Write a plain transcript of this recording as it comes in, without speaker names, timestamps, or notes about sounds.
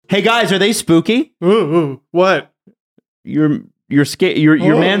Hey guys, are they spooky? Ooh, what? Your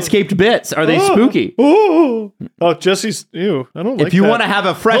manscaped bits, are they spooky? Oh, Jesse's. Ew, I don't like If you that. want to have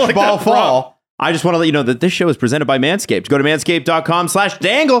a fresh like ball that fall, I just want to let you know that this show is presented by Manscaped. Go to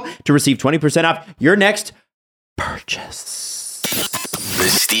manscaped.com/dangle to receive 20% off your next purchase. The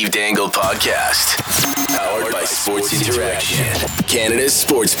Steve Dangle Podcast. Powered by Sports Interaction. Canada's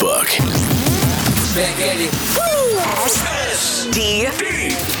Sportsbook.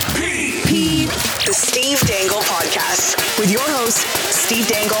 SDP. The Steve Dangle Podcast. With your hosts, Steve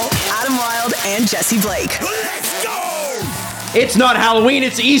Dangle, Adam Wilde, and Jesse Blake. Let's go! It's not Halloween,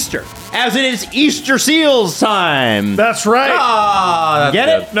 it's Easter. As it is Easter Seals time. That's right. Get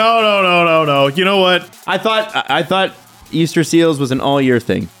it? No. You know what? I thought Easter Seals was an all-year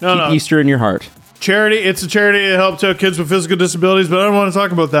thing. No. Keep Easter in your heart. Charity. It's a charity to help out kids with physical disabilities, but I don't want to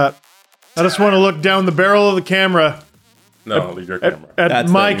talk about that. I just want to look down the barrel of the camera. No, leave your camera. At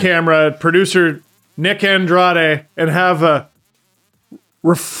That's my the- camera, at producer Nick Andrade, and have a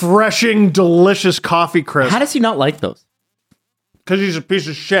refreshing, delicious coffee crisp. How does he not like those? Because he's a piece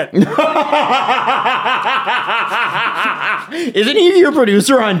of shit. Isn't he your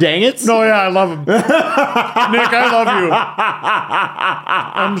producer on Dang It? No, yeah, I love him. Nick, I love you.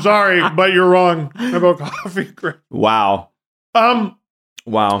 I'm sorry, but you're wrong about coffee crisp. Wow.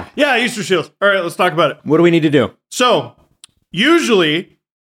 Wow. Yeah, Easter Seals. All right, let's talk about it. What do we need to do? So, usually,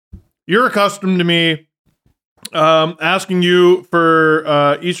 you're accustomed to me asking you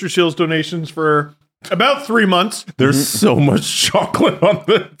for Easter Seals donations for about 3 months There's so much chocolate on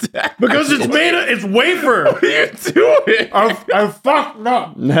the deck. because it's it's wafer. What are you doing? I fucked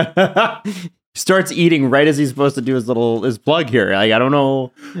up. Starts eating right as he's supposed to do his plug here. Like, I don't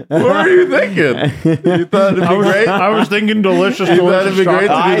know. What were you thinking? You thought it'd be great? I was thinking delicious. You thought it'd be great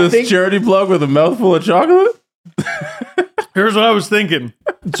chocolate. to do this charity plug with a mouthful of chocolate? Here's what I was thinking.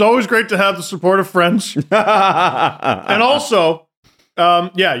 It's always great to have the support of friends. And also,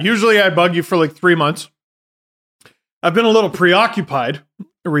 usually I bug you for like 3 months. I've been a little preoccupied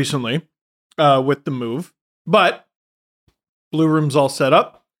recently with the move, but Blue Room's all set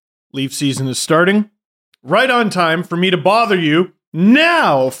up. Leaf season is starting. Right on time for me to bother you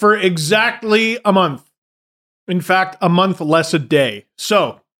now for exactly a month. In fact, a month less a day.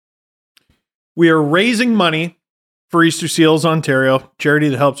 So, we are raising money for Easter Seals Ontario, charity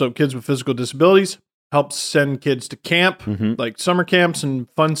that helps out kids with physical disabilities, helps send kids to camp, like summer camps and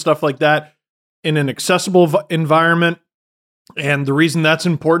fun stuff like that, in an accessible environment. And the reason that's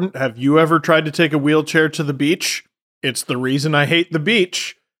important, have you ever tried to take a wheelchair to the beach? It's the reason I hate the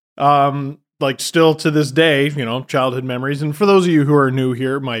beach. Still to this day, childhood memories. And for those of you who are new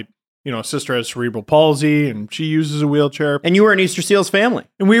here, my sister has cerebral palsy and she uses a wheelchair. And you were an Easter Seals family.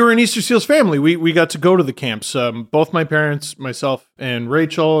 And we were an Easter Seals family. We got to go to the camps. Both my parents, myself and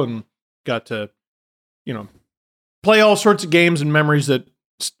Rachel, and got to, play all sorts of games and memories that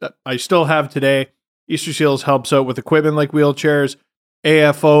I still have today. Easter Seals helps out with equipment like wheelchairs,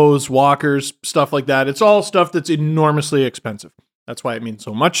 AFOs, walkers, stuff like that. It's all stuff that's enormously expensive. That's why it means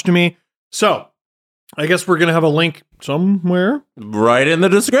so much to me. So, I guess we're going to have a link somewhere. Right in the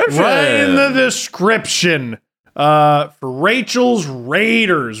description. For Rachel's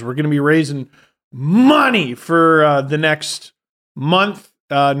Raiders. We're going to be raising money for the next month.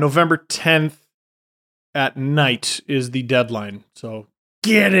 November 10th at night is the deadline. So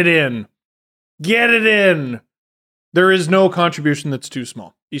get it in. There is no contribution that's too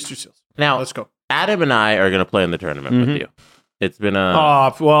small. Easter Seals. Now, Let's go. Adam and I are going to play in the tournament with you. It's been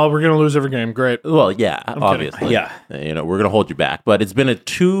Well, we're going to lose every game. Great. well, yeah, obviously. Yeah. We're going to hold you back. But it's been a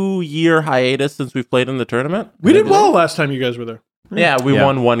 2-year hiatus since we've played in the tournament. We did well last time you guys were there. Yeah, we Yeah.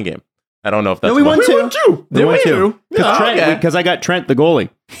 won 1 game. I don't know if that's No, we won much. two. We won two. They won two. Yeah, Because okay. I got Trent, the goalie.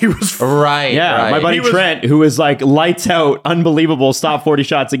 He was Right. Yeah, right. my buddy He was- Trent, who is like lights out, unbelievable, stop 40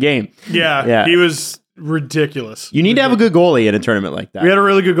 shots a game. Yeah. He was ridiculous. You need to have a good goalie in a tournament like that. We had a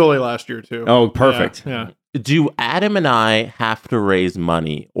really good goalie last year too. Oh, perfect. Yeah. Do Adam and I have to raise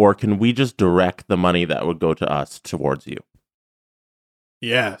money, or can we just direct the money that would go to us towards you?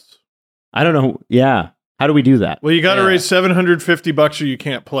 Yes. I don't know. Yeah. How do we do that? Well, you got to Yeah. raise $750 or you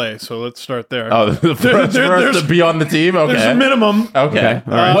can't play. So let's start there. Oh, for us there's- to be on the team? There's a Okay. minimum Okay.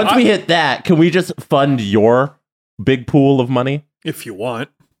 All right. Once we hit that, can we just fund your big pool of money? if you want.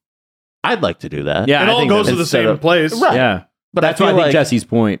 I'd like to do that. Yeah, It I all think goes to that's- the same instead of- place. Right. Yeah. But That's I why I feel think like, Jesse's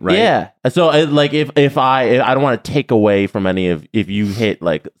point, right? Yeah. So if I don't want to take away from any of, if you hit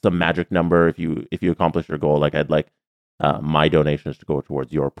like some magic number, if you accomplish your goal, like I'd like my donations to go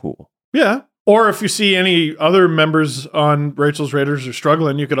towards your pool. Yeah. Or if you see any other members on Rachel's Raiders are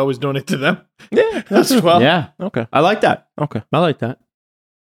struggling, you could always donate to them. Yeah. As well. Yeah. Okay. I like that. Okay. I like that.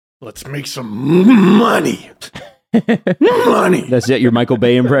 let's make some money. Money. That's it, your Michael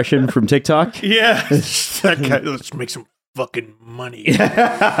Bay impression from TikTok? Yeah. That guy, let's make some fucking money.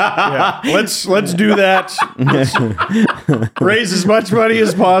 Yeah. Let's do that. Let's raise as much money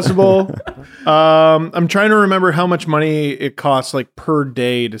as possible. I'm trying to remember how much money it costs like per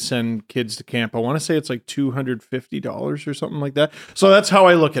day to send kids to camp. I want to say it's like $250 or something like that. So that's how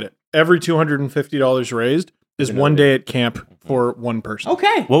I look at it. Every $250 raised is one day at camp for one person.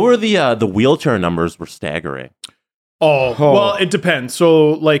 Okay. What were the wheelchair numbers? Were staggering. Oh, well, it depends.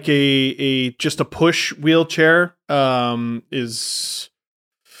 So like a just a push wheelchair is,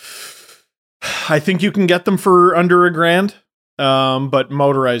 I think you can get them for under $1,000. But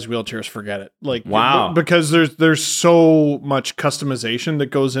motorized wheelchairs, forget it. Like, wow, because there's so much customization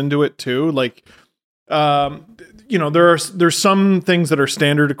that goes into it too. Like, there's some things that are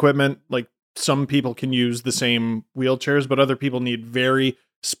standard equipment. Like some people can use the same wheelchairs, but other people need very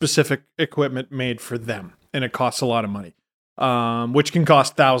specific equipment made for them. And it costs a lot of money, which can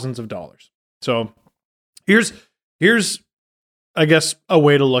cost thousands of dollars. So here's, I guess, a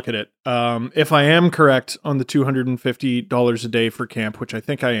way to look at it. If I am correct on the $250 a day for camp, which I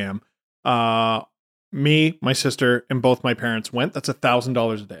think I am, me, my sister, and both my parents went. That's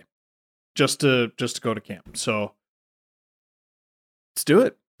 $1,000 a day just to go to camp. So let's do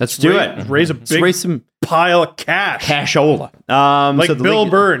it. Let's do it. Raise a big some pile of cash. cashola. Like so the Bill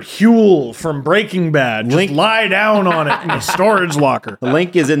link, Burr and Huel from Breaking Bad. Just lie down on it in the storage locker. the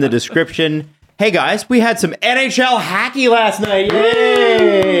link is in the description. Hey guys, we had some NHL hockey last night.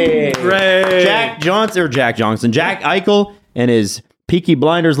 Yay! Great. Jack Eichel and his Peaky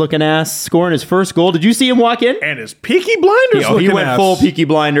Blinders looking ass scoring his first goal. Did you see him walk in? And his Peaky Blinders He looking went ass. full Peaky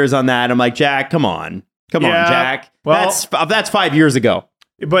Blinders on that. I'm like, Jack, come on, Yeah, Jack. well- That's 5 years ago.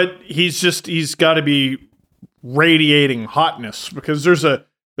 But he's got to be radiating hotness because there's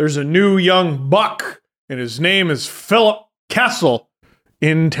a new young buck and his name is Philip Kessel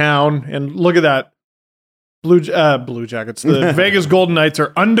in town. And look at that. Blue Jackets. The Vegas Golden Knights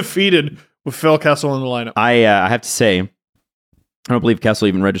are undefeated with Phil Kessel in the lineup. I have to say, I don't believe Kessel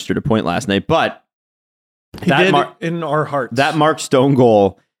even registered a point last night, but He did in our hearts. that Mark Stone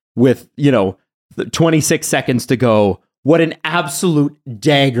goal with 26 seconds to go. What an absolute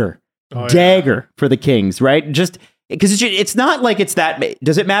dagger for the Kings, right? Just because it's not like it's that.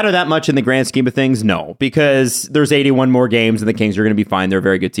 Does it matter that much in the grand scheme of things? No, because there's 81 more games and the Kings are going to be fine. They're a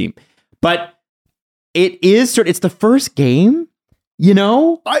very good team, but it's the first game,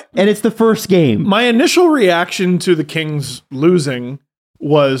 and it's the first game. My initial reaction to the Kings losing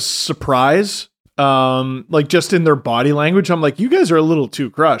was surprise. Like just in their body language, I'm like, you guys are a little too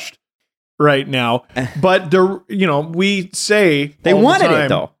crushed right now. But we say They all the wanted it, time-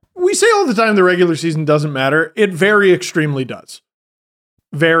 though. We say all the time the regular season doesn't matter. It very extremely does.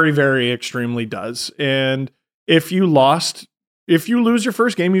 Very, very extremely does. And if you lose your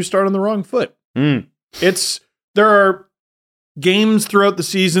first game, you start on the wrong foot. There are games throughout the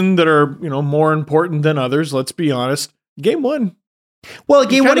season that are, more important than others. Let's be honest. Game one. Well,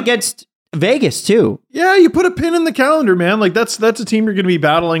 game one against Vegas too. Yeah, you put a pin in the calendar, man. Like that's a team you're going to be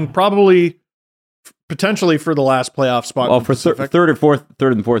battling potentially for the last playoff spot. Well, for third and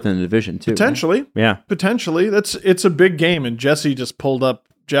fourth in the division too. Potentially. Yeah. Potentially. It's a big game. And Jesse just pulled up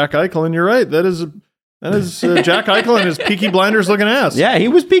Jack Eichel, and you're right. That is Jack Eichel and his Peaky Blinders looking ass. Yeah, he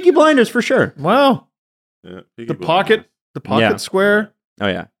was Peaky Blinders for sure. Wow. Yeah, The pocket square. Oh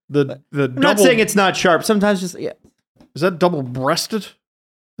yeah. The I'm not saying it's not sharp. Sometimes just is that double breasted?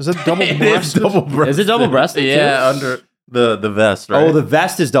 Is that double breasted? Is it double breasted? Yeah, under the vest, right? Oh, the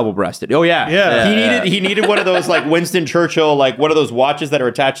vest is double breasted. Oh yeah. Yeah. He needed one of those like Winston Churchill, like one of those watches that are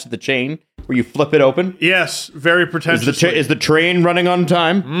attached to the chain where you flip it open. Yes, very pretentious. Is the train running on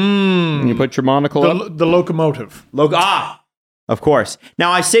time? And you put your monocle up. The locomotive. Of course.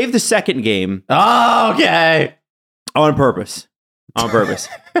 Now I saved the second game Oh, okay. on purpose.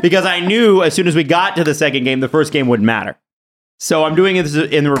 Because I knew as soon as we got to the second game, the first game wouldn't matter. So I'm doing this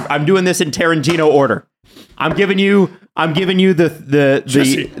in Tarantino order. I'm giving you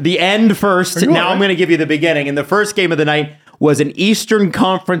the end first. Now I'm going to give you the beginning. And the first game of the night was an Eastern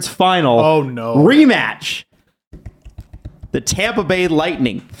Conference Final rematch. The Tampa Bay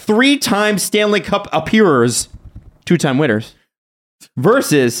Lightning, 3-time Stanley Cup appearers, 2-time winners,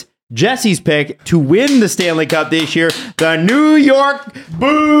 versus Jesse's pick to win the Stanley Cup this year, the New York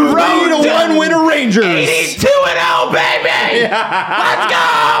 3-1 winner Rangers. 82-0, baby! Let's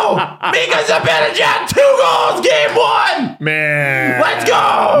go! Mika Zibanejad, 2 goals, game 1! Man. Let's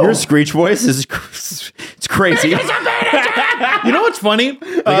go! Your screech voice is it's crazy. Mika Zibanejad, You know what's funny?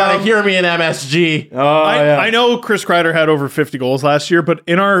 They gotta hear me in MSG. I know Chris Kreider had over 50 goals last year, but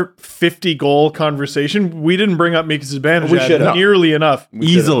in our 50 goal conversation, we didn't bring up Mika Zibanejad nearly enough.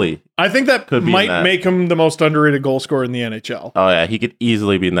 Easily. I think that Could be might that. make him the most underrated goal scorer in the NHL. Oh yeah, he could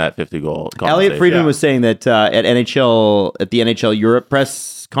easily be in that 50 goal. Elliot Friedman Yeah. was saying that at the NHL Europe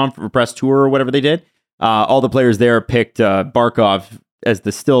press tour or whatever they did, all the players there picked Barkov as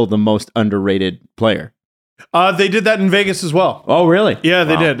still the most underrated player. They did that in Vegas as well. Oh, really? Yeah,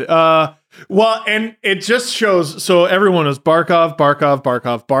 they did. Well, and it just shows. So everyone is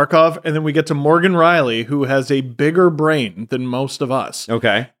Barkov, and then we get to Morgan Riley, who has a bigger brain than most of us.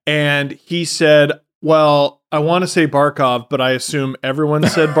 Okay. And he said, well, I want to say Barkov, but I assume everyone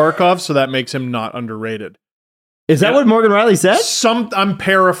said Barkov, so that makes him not underrated. Is that what Morgan Riley said? I'm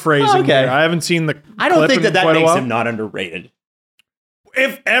paraphrasing. Oh, okay. Here. I haven't seen the. I don't clip think in that quite a makes while. him not underrated.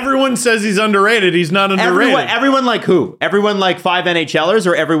 If everyone says he's underrated, he's not underrated. Everyone like who? Everyone like 5 NHLers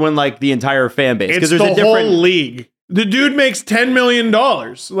or everyone like the entire fan base? It's there's the a different whole league. The dude makes $10 million.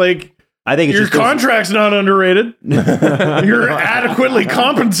 Like, I think it's your just contract's not underrated. You're adequately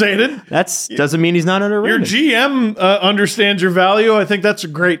compensated. That's doesn't mean he's not Your underrated. GM understands your value. I think that's a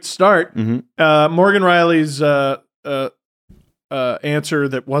great start. Morgan Riley's answer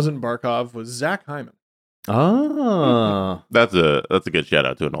that wasn't Barkov was Zach Hyman. Oh. That's a good shout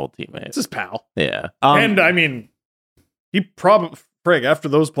out to an old teammate. It's his pal. Yeah. And I mean, he probably, Craig, after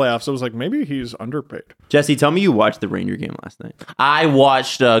those playoffs, I was like, maybe he's underpaid. Jesse, tell me you watched the Ranger game last night. I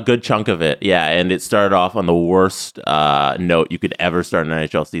watched a good chunk of it, yeah, and it started off on the worst note you could ever start an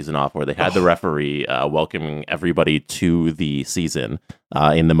NHL season off, where they had the referee welcoming everybody to the season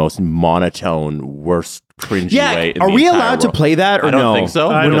in the most monotone, worst, cringy way. In Are the we entire allowed to world. play that or I don't no? think so.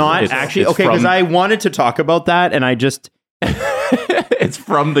 I We're don't not think it's- actually. it's Okay, because from- I wanted to talk about that and I just. It's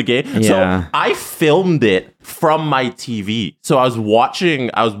from the game. Yeah. So I filmed it from my TV. So I was watching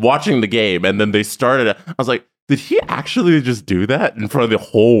the game, and then they started it. I was like, did he actually just do that in front of the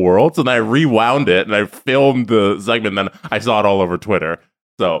whole world? So then I rewound it and I filmed the segment, and then I saw it all over Twitter.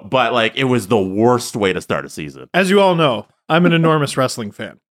 So, but like, it was the worst way to start a season. As you all know, I'm an enormous wrestling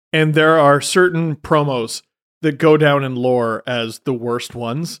fan, and there are certain promos that go down in lore as the worst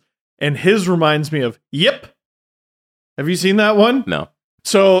ones. And his reminds me of Yip. Have you seen that one? No.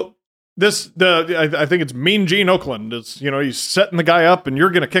 So I think it's Mean Gene Oakland. It's, he's setting the guy up, and you're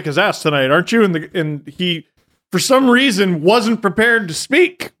gonna kick his ass tonight, aren't you? And he, for some reason, wasn't prepared to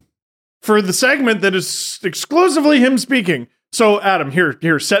speak for the segment that is exclusively him speaking. So Adam,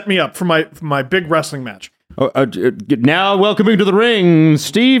 here, set me up for my big wrestling match. Now welcoming to the ring,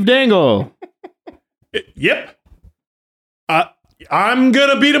 Steve Dangle. Yep. I'm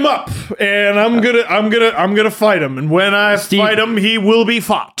gonna beat him up, and I'm gonna fight him. And when I fight him, he will be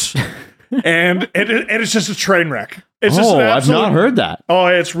fought. and it's just a train wreck. It's just an I've absolute, not heard that. Oh,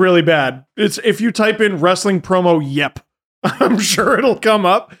 it's really bad. It's if you type in wrestling promo, yep, I'm sure it'll come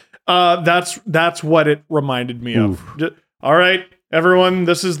up. That's what it reminded me of. All right, everyone,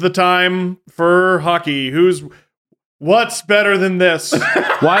 this is the time for hockey. What's better than this?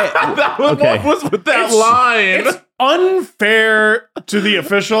 Why? What was with that line? It's unfair to the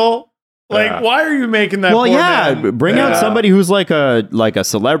official. Like, why are you making that? Well, poor yeah, man? bring out somebody who's like a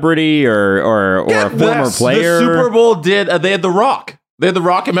celebrity or a former player. The Super Bowl did. They had The Rock. They had The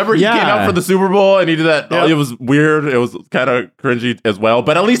Rock. Remember, he came out for the Super Bowl and he did that. Yeah. It was weird. It was kind of cringy as well.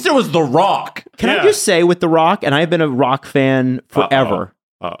 But at least it was The Rock. Can Yeah. I just say with The Rock, and I've been a Rock fan forever.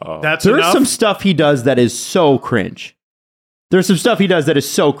 That's There's enough. some stuff he does that is so cringe. There's some stuff he does that is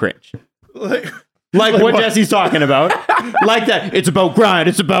so cringe. Like what Jesse's talking about. Like that. It's about grind.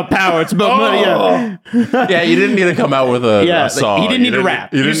 It's about power. It's about money. Yeah. Yeah, you didn't need to come out with a Like, song. he didn't need to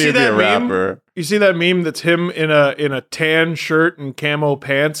rap. You You didn't see need to be a that meme? rapper. You see that meme that's him in a tan shirt and camo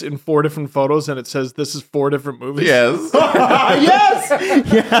pants in 4 different photos, and it says this is 4 different movies. Yes.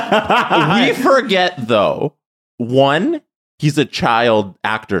 Yes. We forget, though, one, he's a child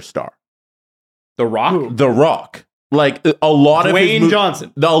actor star. The Rock? The Rock. Like, a lot of Dwayne his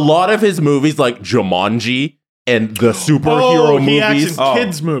Johnson. A lot of his movies, like Jumanji and the superhero Oh, he acts movies. in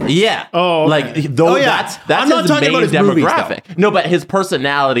kids movies. Yeah. Oh, okay. Like, though, Oh, yeah. that's I'm not his talking main about his movies, demographic. No, but his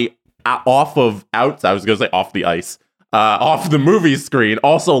personality off the ice, off the movie screen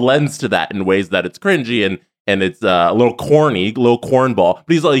also lends to that in ways that it's cringy and it's a little corny, a little cornball.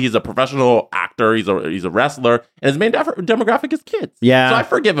 But he's a professional actor. He's a wrestler, and his main demographic is kids. Yeah. So I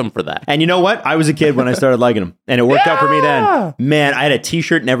forgive him for that. And you know what? I was a kid when I started liking him, and it worked out for me then. Man, I had a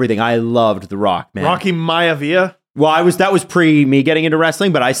T-shirt and everything. I loved The Rock, man. Rocky Maivia. Well, that was pre me getting into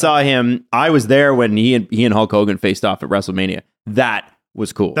wrestling, but I saw him. I was there when he and Hulk Hogan faced off at WrestleMania. That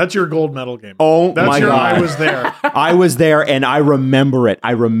was cool. That's your gold medal game. Oh That's my your God. I was there. I was there and I remember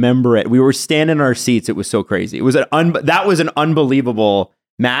it. We were standing in our seats. It was so crazy. It was that was an unbelievable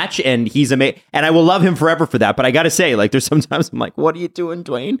match, and he's amazing. And I will love him forever for that. But I got to say, like, there's sometimes I'm like, what are you doing,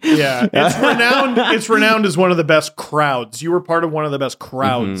 Dwayne? Yeah, it's renowned as one of the best crowds. You were part of one of the best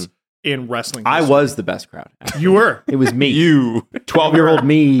crowds in wrestling. I was the best crowd. You were. It was me. You 12-year-old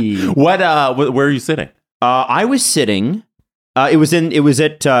me. where are you sitting? I was sitting. It was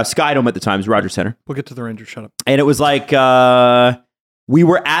at Skydome at the time, it was Rogers Center. We'll get to the Rangers. Shut up. And it was like we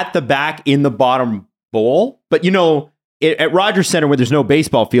were at the back in the bottom bowl, but at Rogers Center where there's no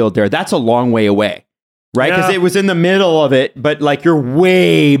baseball field there, that's a long way away, right? Because Yeah. it was in the middle of it, but like you're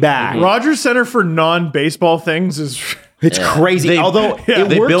way back. Rogers Center for non-baseball things is It's crazy. They- Although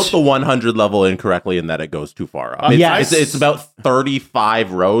They worked- built the 100 level incorrectly in that it goes too far up. Yes. It's about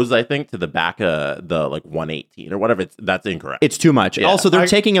 35 rows, I think, to the back of the 118 or whatever. That's incorrect. It's too much. Yeah. Also, they're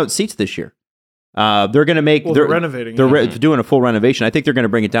taking out seats this year. They're going to make. they're renovating. They're doing a full renovation. I think they're going to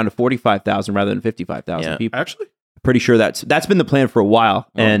bring it down to 45,000 rather than 55,000 Yeah. people. Actually, Pretty sure that's been the plan for a while,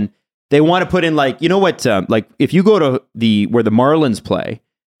 and they want to put in like if you go to where the Marlins play,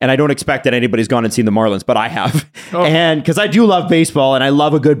 and I don't expect that anybody's gone and seen the Marlins, but I have, and because I do love baseball and I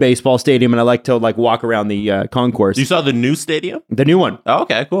love a good baseball stadium, and I like to walk around the concourse. You saw the new stadium? The new one. Oh,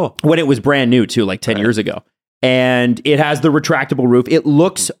 okay, cool. When it was brand new too, like 10 years ago. And it has the retractable roof. It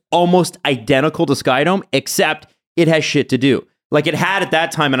looks almost identical to Skydome, except it has shit to do. Like it had at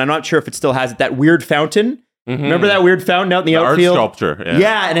that time, and I'm not sure if it still has it, that weird fountain. Remember that weird fountain out in the outfield? Art sculpture.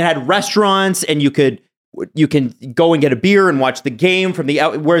 Yeah, and it had restaurants, and you can go and get a beer and watch the game from the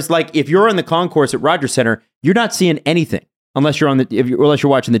out. Whereas, like, if you're on the concourse at Rogers Center, you're not seeing anything unless you're unless you're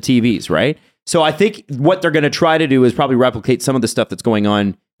watching the TVs, right? So I think what they're going to try to do is probably replicate some of the stuff that's going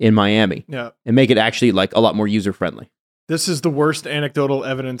on in Miami, yeah. and make it actually like a lot more user friendly. This is the worst anecdotal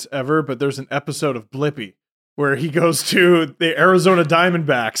evidence ever, but there's an episode of Blippi where he goes to the Arizona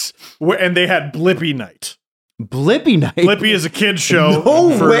Diamondbacks and they had Blippi night. Blippi night. Blippi is a kid's show.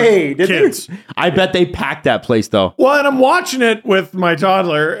 No for way. Did kids. I bet they packed that place though. Well, and I'm watching it with my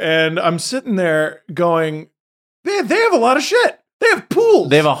toddler, and I'm sitting there going, they have a lot of shit. They have pools.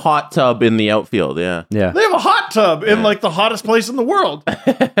 They have a hot tub in the outfield, yeah. Yeah. They have a hot tub in like the hottest place in the world.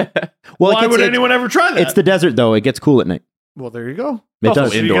 Well, Why would anyone ever try that? It's the desert though. It gets cool at night. Well, there you go. It does.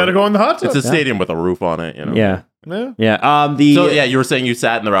 So you Indoor. got to go in the hot tub. It's a stadium with a roof on it, Yeah. Yeah. Yeah. So, yeah, you were saying you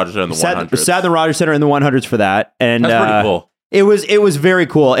sat in the Rogers Center in the 100s. Sat in the Rogers Center in the 100s for that, and That's pretty cool. It was very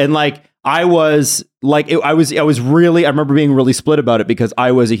cool, and like I was really, I remember being really split about it because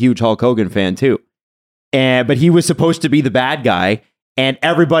I was a huge Hulk Hogan fan too, but he was supposed to be the bad guy, and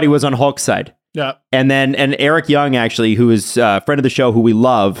everybody was on Hulk's side. Yeah. And Eric Young, actually, who is a friend of the show, who we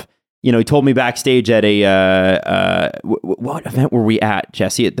love, he told me backstage at a what event were we at,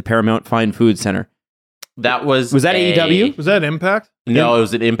 Jesse? At the Paramount Fine Food Center. That was that AEW? Was that Impact? No, it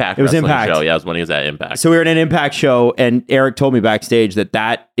was an Impact. It was Wrestling Impact. show. Yeah, it was when he was at Impact. So we were at an Impact show, and Eric told me backstage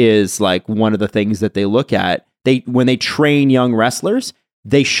that is like one of the things that they look at. When they train young wrestlers,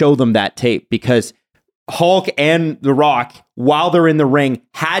 they show them that tape because Hulk and The Rock, while they're in the ring,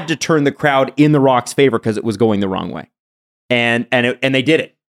 had to turn the crowd in The Rock's favor because it was going the wrong way, and they did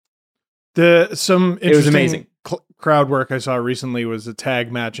it. Some interesting It was amazing. Crowd work I saw recently was a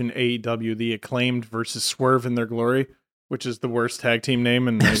tag match in AEW, the Acclaimed versus Swerve in Their Glory, which is the worst tag team name.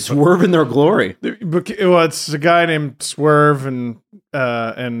 And Swerve in Their Glory. Well, it's a guy named Swerve and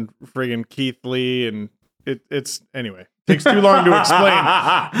friggin' Keith Lee, and it's anyway. Takes too long to explain.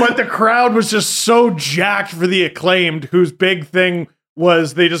 But the crowd was just so jacked for the Acclaimed, whose big thing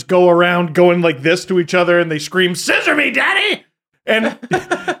was they just go around going like this to each other and they scream, "Scissor me, daddy!" And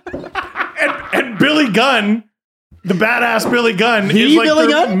Billy Gunn, the badass Billy Gunn, is like Billy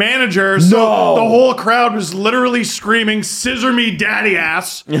their Gunn? manager. So No. the whole crowd was literally screaming, "Scissor me, daddy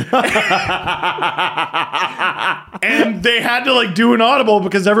ass!" And they had to like do an audible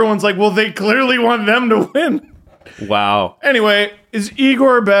because everyone's like, well, they clearly want them to win. Wow. Anyway, is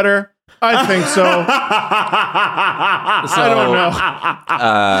Igor better? I think so. I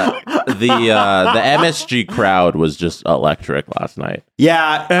don't know. The MSG crowd was just electric last night.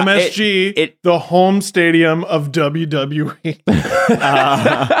 Yeah, MSG, the home stadium of WWE.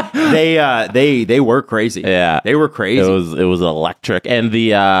 They were crazy. Yeah. they were crazy. It was electric, and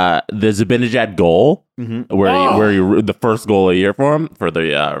the Zibanejad goal where he the first goal of the year for him for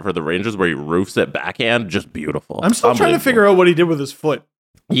the Rangers where he roofs it backhand, just beautiful. I'm still trying to figure out what he did with his foot.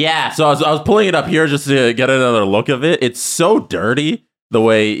 Yeah, so I was pulling it up here just to get another look of it. It's so dirty the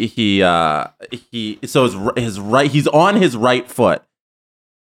way he's on his right foot,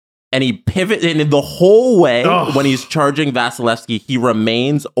 and he pivots, and the whole way Ugh. when he's charging Vasilevsky, he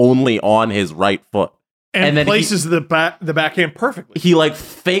remains only on his right foot. And then places the backhand perfectly. he like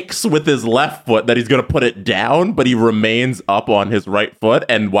fakes with his left foot that he's going to put it down, but he remains up on his right foot.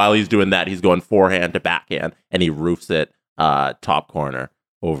 And while he's doing that, he's going forehand to backhand, and he roofs it top corner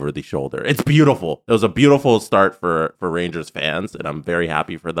over the shoulder. It's beautiful. It was a beautiful start for Rangers fans, and I'm very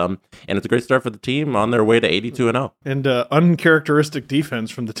happy for them. And it's a great start for the team on their way to 82-0. And uncharacteristic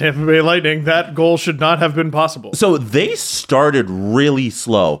defense from the Tampa Bay Lightning. That goal should not have been possible. So they started really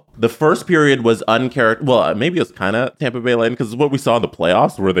slow. The first period was uncharacteristic. Well, maybe it was kind of Tampa Bay Lightning, because it's what we saw in the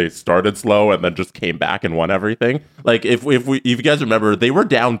playoffs, where they started slow and then just came back and won everything. Like if you guys remember, they were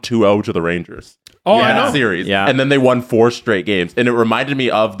down 2-0 to the Rangers. Oh, in I that know. series. Yeah. And then they won 4 straight games. And it reminded me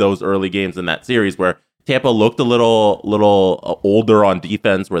of those early games in that series where Tampa looked a little older on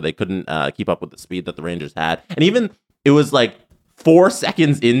defense, where they couldn't keep up with the speed that the Rangers had. And even it was like 4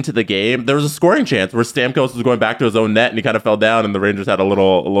 seconds into the game, there was a scoring chance where Stamkos was going back to his own net and he kind of fell down, and the Rangers had a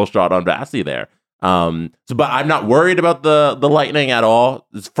little shot on Vasi there. But I'm not worried about the Lightning at all.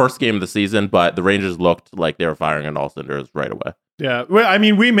 It's first game of the season, but the Rangers looked like they were firing on all cylinders right away. Yeah, well, I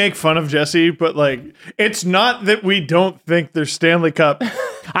mean, we make fun of Jesse, but like, it's not that we don't think they're Stanley Cup.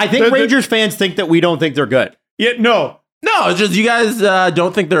 I think Rangers fans think that we don't think they're good. Yeah, no. No, it's just you guys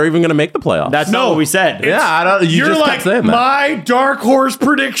don't think they're even going to make the playoffs. That's not what we said. yeah, I don't. You You're just like, kept saying that. my dark horse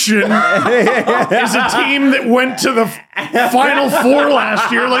prediction is a team that went to the Final Four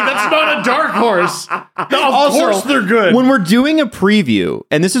last year. Like, that's not a dark horse. No, of course they're good. When we're doing a preview,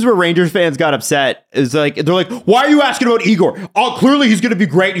 and this is where Rangers fans got upset, is like, they're like, why are you asking about Igor? Oh, clearly he's going to be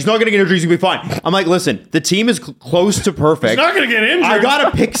great. He's not going to get injured. He's going to be fine. I'm like, listen, the team is close to perfect. He's not going to get injured. I got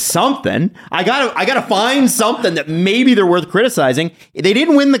to pick something. I got to find something that maybe they're worth criticizing. They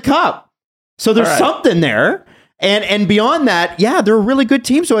didn't win the cup. So there's something there. And beyond that, yeah, they're a really good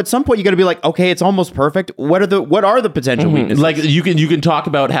team. So at some point you got to be like, okay, it's almost perfect. What are the potential weaknesses? Like you can talk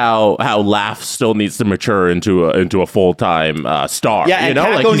about how Laugh still needs to mature into a full-time star. Yeah, and you know,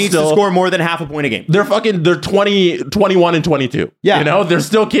 Kakko like needs to score more than half a point a game. They're 20, 21, and 22. Yeah. You know, they're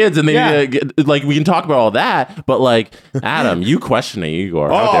still kids, and they Yeah. like we can talk about all that, but like Adam, you questioning Igor?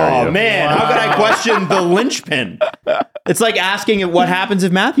 How dare you? Oh man, how could I question the linchpin? It's like asking what happens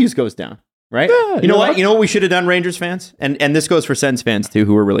if Matthews goes down, right? You know what? You know what we should have done, Rangers fans, and this goes for Sens fans too,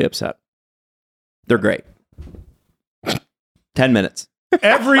 who are really upset. They're great. 10 minutes.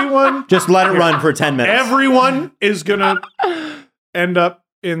 Everyone, Just let it run for 10 minutes. everyone is going to end up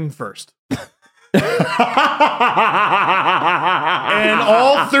in first. And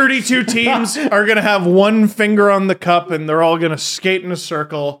all 32 teams are going to have one finger on the cup, and they're all going to skate in a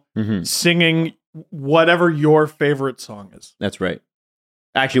circle, singing whatever your favorite song is. That's right.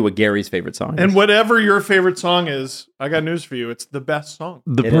 Actually, what Gary's favorite song is. And whatever your favorite song is, I got news for you. It's the best song.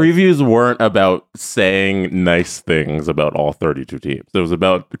 The It previews weren't about saying nice things about all 32 teams. It was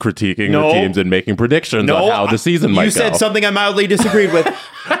about critiquing No. the teams and making predictions on how the season might You said go. something I mildly disagreed with.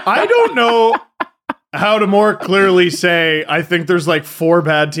 I don't know how to more clearly say I think there's like 4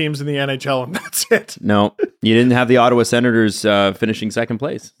 bad teams in the NHL, and that's it. No, you didn't have the Ottawa Senators finishing second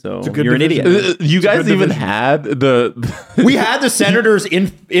place, so good you're an division. idiot. You guys good even division. had the We had the Senators in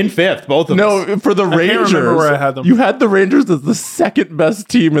fifth, both of us. no for the can't Rangers. remember where I had them. You had the Rangers as the second best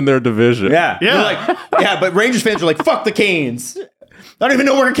team in their division. Yeah. Yeah. You're like, yeah, but Rangers fans are like, fuck the Canes. I don't even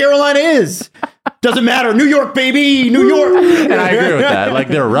know where Carolina is. Doesn't matter. New York, baby. New York. And I agree with that. Like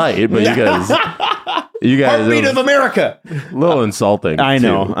they're right, but you guys, Heartbeat of America. a little insulting. I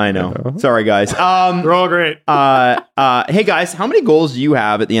know. too. I know. Sorry, guys. They're all great. Hey, guys, how many goals do you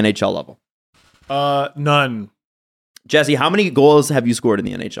have at the NHL level? None. Jesse, how many goals have you scored in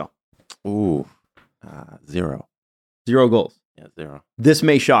the NHL? Ooh, 0. 0 goals. Yeah, 0. This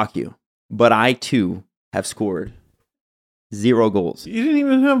may shock you, but I too have scored 0 goals. You didn't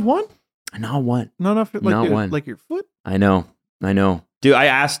even have one? Not one. Not off like Not your, one. like your foot? I know. Dude, I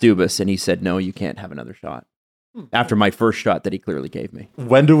asked Dubas and he said, no, you can't have another shot. After my first shot that he clearly gave me.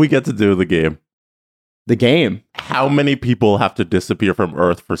 When do we get to do the game? The game. How many people have to disappear from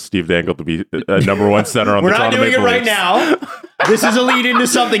Earth for Steve Dangle to be number 1 center on We're the not Toronto doing it Maple right Leafs? now. This is a lead into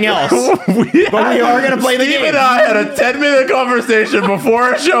something else. But we are going to play the Steve game. and I had a 10-minute conversation before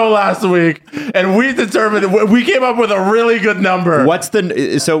our show last week, and we determined we came up with a really good number. What's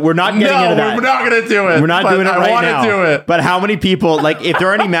the... So we're not getting into that. we're not going to do it. We're not but doing it right I want now. to do it. But how many people... Like, if there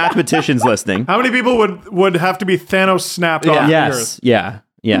are any mathematicians listening... How many people would have to be Thanos snapped off the earth? Yes.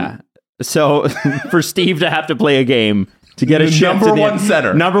 Yeah. So for Steve to have to play a game... To get a ship Number to the 1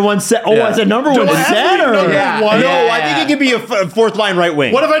 center. Number 1 center. Oh, Yeah. as a number Do 1 I have to be center. number one? No, Yeah. I think it could be a fourth line right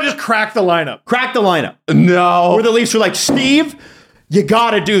wing. What if I just crack the lineup? Crack the lineup. No. Where the Leafs are like, Steve, You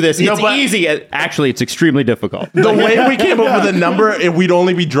got to do this. No, It's but- easy. Actually, it's extremely difficult. The way we came up with a number, we'd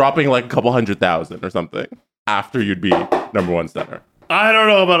only be dropping like a couple 100,000 or something after you'd be number one center. I don't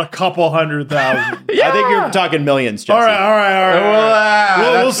know about a couple 100,000. I think you're talking millions, Jesse. All right.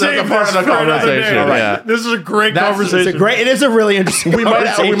 Well, We'll that's save a part this of the for another day. conversation. All right. Yeah. This is a great That's- conversation. It is a really interesting We might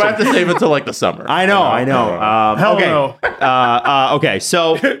conversation. have to save it till like the summer. I know. Hell okay. no. Okay,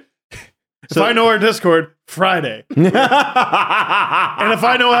 so... If I know our Discord, Friday. And if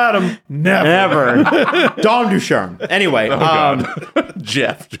I know Adam, never. Never. Dom Ducharme. Anyway,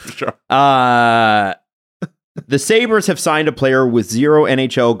 Jeff. Sure. the Sabres have signed a player with 0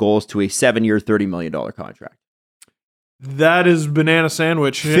 NHL goals to a 7-year, $30 million contract. That is banana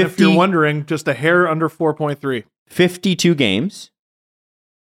sandwich. And if 50 you're wondering, just a hair under 4.3. 52 games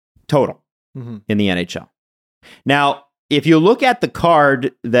total Mm-hmm. in the NHL. Now, if you look at the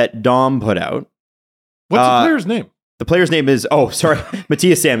card that Dom put out, What's the player's name? the player's name is,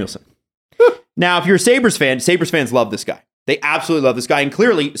 Matthias Samuelsson. Now, if you're a Sabres fan, Sabres fans love this guy. They absolutely love this guy. And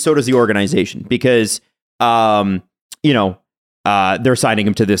clearly, so does the organization because, they're signing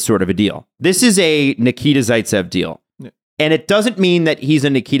him to this sort of a deal. This is a Nikita Zaitsev deal. Yeah. And it doesn't mean that he's a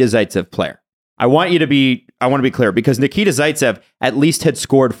Nikita Zaitsev player. I want to be clear because Nikita Zaitsev at least had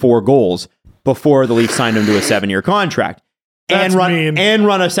scored 4 goals before the Leafs signed him to a 7-year contract That's mean. and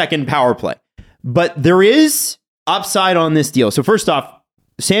run a second power play. But there is upside on this deal. So first off,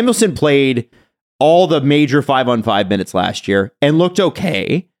 Samuelsson played all the major 5-on-5 minutes last year and looked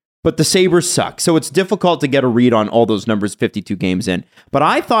okay, but the Sabres suck. So it's difficult to get a read on all those numbers 52 games in. But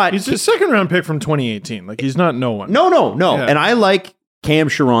I thought... He's a second-round pick from 2018. Like, he's not no one. No. Yeah. And I like Cam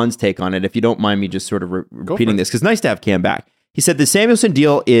Sharon's take on it, if you don't mind me just sort of repeating this, because nice to have Cam back. He said the Samuelsson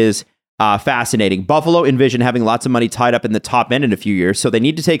deal is fascinating. Buffalo envisioned having lots of money tied up in the top end in a few years, so they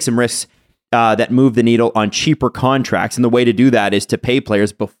need to take some risks that move the needle on cheaper contracts. And the way to do that is to pay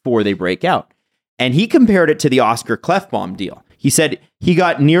players before they break out. And he compared it to the Oscar Klefbom deal. He said he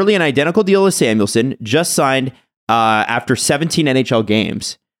got nearly an identical deal as Samuelsson, just signed after 17 NHL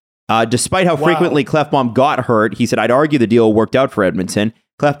games. Despite how frequently Klefbom got hurt, he said, I'd argue the deal worked out for Edmonton.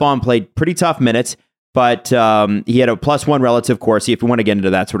 Klefbom played pretty tough minutes, but he had a +1 relative Corsi, if you want to get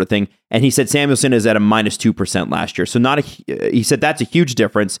into that sort of thing. And he said Samuelsson is at a -2% last year. So he said that's a huge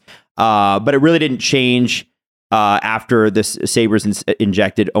difference, but it really didn't change after the Sabres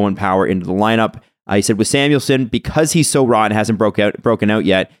injected Owen Power into the lineup. He said with Samuelsson, because he's so raw and hasn't broken out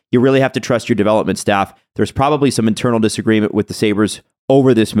yet, you really have to trust your development staff. There's probably some internal disagreement with the Sabres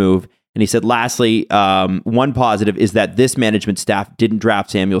over this move. And he said, lastly, one positive is that this management staff didn't draft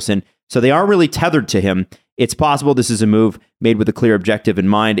Samuelsson, so they aren't really tethered to him. It's possible this is a move made with a clear objective in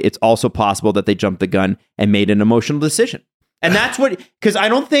mind. It's also possible that they jumped the gun and made an emotional decision. And that's because I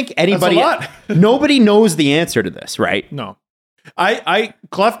don't think anybody, nobody knows the answer to this, right? No.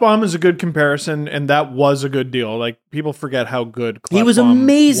 Klefbom is a good comparison, and that was a good deal. Like, people forget how good Klefbom He was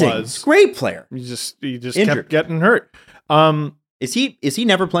amazing. was. Great player. He just Injured. kept getting hurt. Is he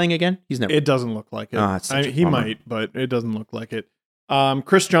never playing again? He's never. It doesn't look like it. It's such a He bummer. might, but it doesn't look like it.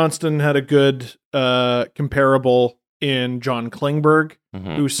 Chris Johnston had a good comparable in John Klingberg,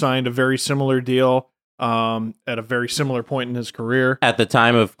 who signed a very similar deal at a very similar point in his career. At the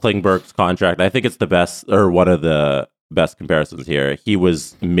time of Klingberg's contract, I think it's the best, or one of the best comparisons here. He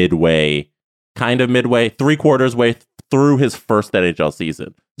was midway, 3/4 way through his first NHL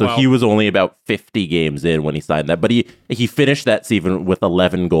season. So Wow. he was only about 50 games in when he signed that. But he finished that season with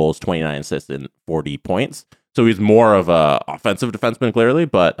 11 goals, 29 assists, and 40 points. So he's more of a offensive defenseman, clearly.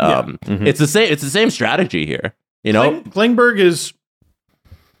 But it's the same. It's the same strategy here. You know, Klingberg is,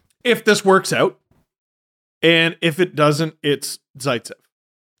 if this works out, and if it doesn't, it's Zaitsev.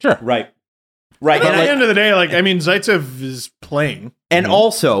 sure, Right. But at the end of the day, Zaitsev is playing. And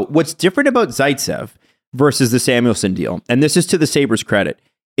also, what's different about Zaitsev versus the Samuelsson deal, and this is to the Sabres' credit,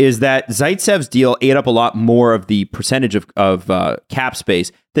 is that Zaitsev's deal ate up a lot more of the percentage of cap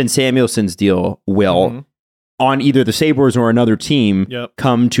space than Samuelsson's deal will on either the Sabres or another team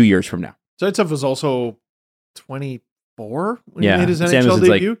come 2 years from now. Zaitsev was also 24 when Yeah, he made his NHL Samuelsson's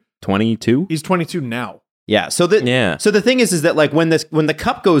debut. like 22. He's 22 now. Yeah. So the thing is that like when the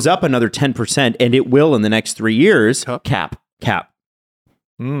cup goes up another 10%, and it will in the next 3 years, cap.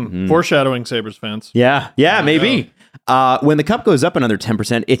 Foreshadowing, Sabres fans. Yeah, maybe. When the cup goes up another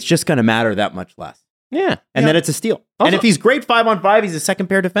 10%, it's just going to matter that much less. yeah. And then it's a steal. And if he's great 5-on-5, he's a second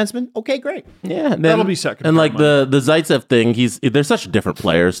pair defenseman. Okay, great. Yeah, and then, That'll be second. And pair like money. the Zaitsev thing, they're such different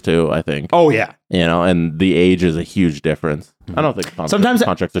players too. I think. Oh yeah. And the age is a huge difference. I don't think Sometimes-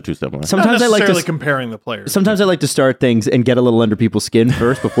 contracts are too similar. Not Sometimes I like necessarily to. comparing the players. Sometimes I like to start things and get a little under people's skin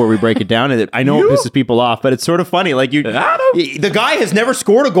first before we break it down. And I know it pisses people off, but it's sort of funny. Like the guy has never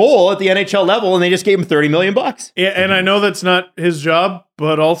scored a goal at the NHL level, and they just gave him $30 million. Yeah, and I know that's not his job,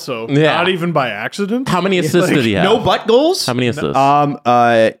 but also not even by accident. How many assists did he have? No butt goals. How many assists?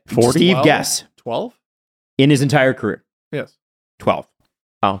 40. Steve, 12? guess 12? in his entire career. Yes. 12.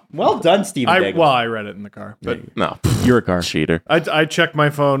 Oh, Well done, Steve. I read it in the car, but no, You're a car. cheater. I check my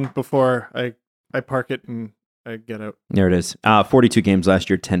phone before I park it and I get out. There it is. 42 games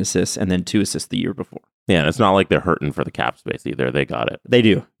last year, 10 assists, and then 2 assists the year before. Yeah, and it's not like they're hurting for the cap space either. They got it. They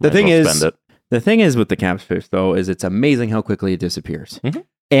do. Might as well spend it. The thing is with the cap space, though, is it's amazing how quickly it disappears. Mhm.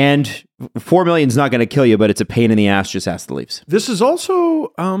 And $4 million is not going to kill you, but it's a pain in the ass. Just ask the Leafs. This is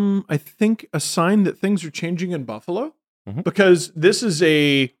also, I think, a sign that things are changing in Buffalo because this is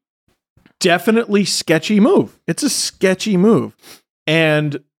a definitely sketchy move. It's a sketchy move.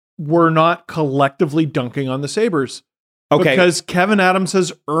 And we're not collectively dunking on the Sabres. Okay. Because Kevin Adams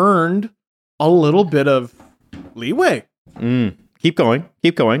has earned a little bit of leeway. Keep going.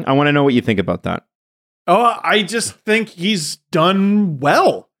 Keep going. I want to know what you think about that. Oh, I just think he's done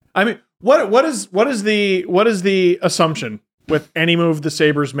well. I mean, what is the assumption with any move the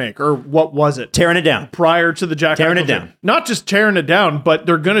Sabres make, or what was it Tearing it down. prior to the Jack Tearing it Eichel thing? down. Not just tearing it down, but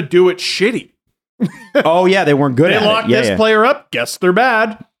they're gonna do it shitty. Oh, yeah. They weren't good They at lock it. Yeah, this yeah. player up. Guess they're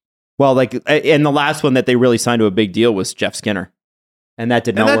bad. Well, like, and the last one that they really signed to a big deal was Jeff Skinner. And that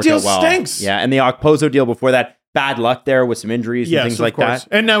did not And that work deal out well. stinks. Yeah. And the Okposo deal before that, bad luck there with some injuries and Yes, things of like course.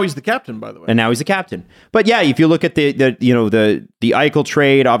 that. And now he's the captain, by the way. And now he's a captain. But yeah, if you look at the Eichel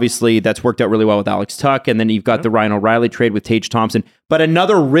trade, obviously that's worked out really well with Alex Tuck, and then you've got the Ryan O'Reilly trade with Tage Thompson. But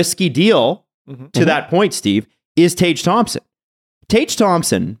another risky deal to that point, Steve, is Tage Thompson. Tage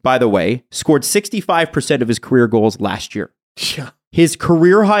Thompson, by the way, scored 65% of his career goals last year. Yeah. His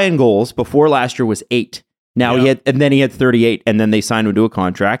career high in goals before last year was 8. Now he had 38, and then they signed him to a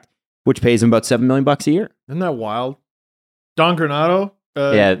contract, which pays him about $7 million a year. Isn't that wild? Don Granato.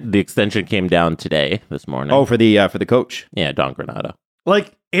 Yeah, the extension came down this morning. Oh, for the coach. Yeah, Don Granato.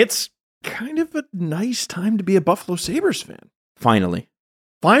 Like, it's kind of a nice time to be a Buffalo Sabres fan. Finally.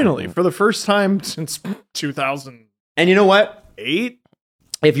 Finally, for the first time since 2008. And you know what?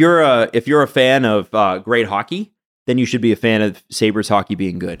 If you're a fan of great hockey, then you should be a fan of Sabres hockey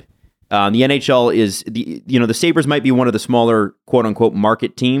being good. The NHL is the Sabres might be one of the smaller quote unquote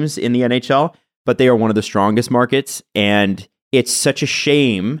market teams in the NHL, but they are one of the strongest markets. And it's such a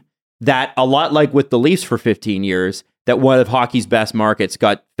shame that, a lot like with the Leafs for 15 years, that one of hockey's best markets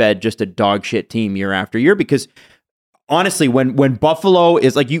got fed just a dog shit team year after year. Because honestly, when Buffalo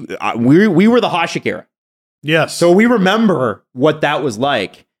is like we were the Hasek era. Yes. So we remember what that was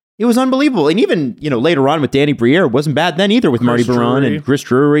like. It was unbelievable. And even, later on with Danny Briere, it wasn't bad then either with Marty Chris Baron Drury. and Chris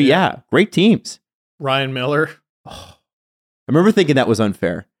Drury. Yeah, great teams. Ryan Miller. I remember thinking that was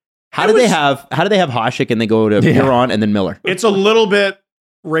unfair. How did they have Hasek and they go to Baron and then Miller? It's a little bit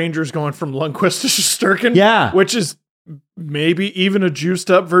Rangers going from Lundqvist to Shesterkin. Yeah. Which is maybe even a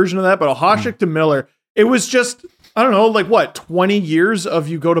juiced up version of that. But a Hasek to Miller, it was just, I don't know, like what, 20 years of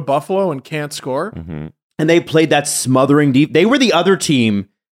you go to Buffalo and can't score? Mm-hmm. And they played that smothering deep. They were the other team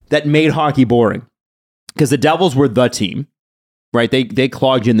that made hockey boring, because the Devils were the team, right? They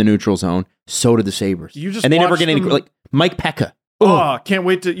clogged you in the neutral zone. So did the Sabres. And they never get any, like Mike Pekka. Oh, can't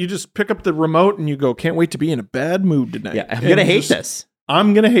wait to, you just pick up the remote and you go, can't wait to be in a bad mood tonight. Yeah, I'm going to hate this.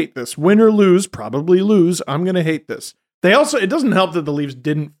 I'm going to hate this. Win or lose, probably lose. I'm going to hate this. They also, it doesn't help that the Leafs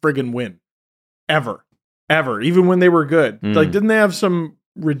didn't friggin' win. Ever. Even when they were good. Like, didn't they have some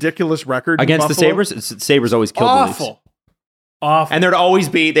ridiculous record Against the Buffalo? Sabres? The Sabres always killed the Leafs. Awful. And they'd always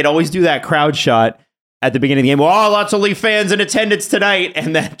do that crowd shot at the beginning of the game. Oh, lots of Leaf fans in attendance tonight.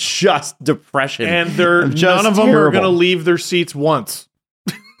 And then just depression. And Just none of them are terrible. going to leave their seats once.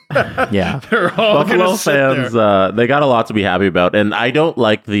 Yeah. They're all Buffalo gonna sit fans, there. they got a lot to be happy about. And I don't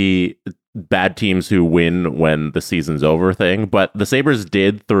like the bad teams who win when the season's over thing, but the Sabres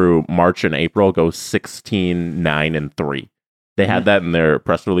did through March and April go 16-9-3. They had that in their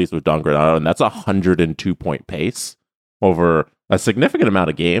press release with Don Granato, and that's a 102-point pace over a significant amount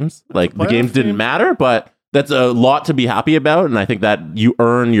of games. Like, the games didn't matter, but that's a lot to be happy about, and I think that you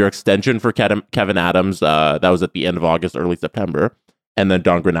earn your extension for Kevin Adams. That was at the end of August, early September. And then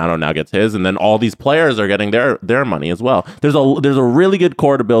Don Granato now gets his, and then all these players are getting their money as well. There's a really good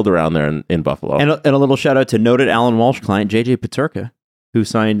core to build around there in Buffalo. And a little shout out to noted Alan Walsh client, JJ Peterka. who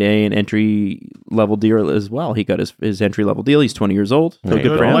signed an entry-level deal as well. He got his entry-level deal. He's 20 years old. So Hey,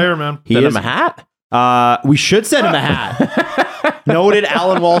 good for him. player, man. He Send is, him a hat. we should send him a hat. Noted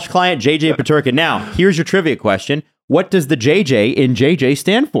Alan Walsh client, JJ Peterka. Now, here's your trivia question. What does the JJ in JJ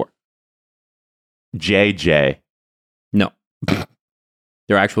stand for? JJ. No.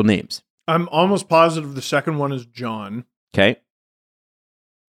 They're actual names. I'm almost positive the second one is John. Okay.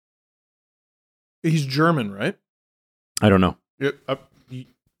 He's German, right? I don't know.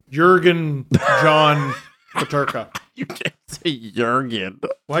 Jürgen John Peterka. You can't say Jurgen.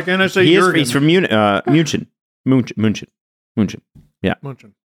 Why can't I say He's Jürgen? from München. München.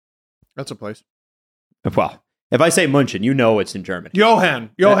 Munchen. That's a place. Well, if I say München, you know it's in Germany.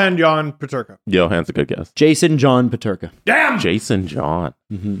 Johann John Peterka. Johan's a good guess. Jason John Peterka. Damn! Jason John.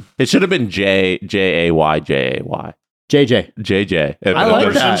 Mm-hmm. It should have been J-A-Y. JJ. JJ. And I then like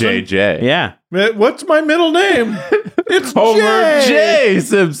there's that. JJ. Yeah. What's my middle name? It's Homer Jay. J.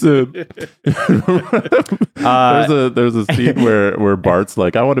 Simpson. There's a scene where Bart's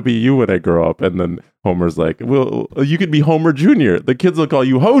like, I want to be you when I grow up. And then Homer's like, well, you could be Homer Jr. The kids will call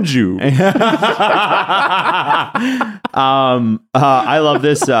you Hoju. I love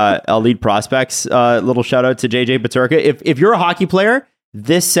this Elite Prospects little shout out to JJ Peterka. If you're a hockey player,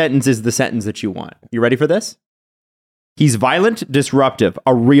 this sentence is the sentence that you want. You ready for this? He's violent, disruptive,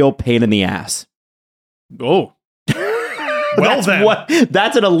 a real pain in the ass. Oh. Well,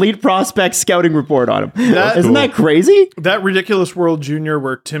 That's an Elite Prospect scouting report on him. That's Isn't cool. that crazy? That Ridiculous World Junior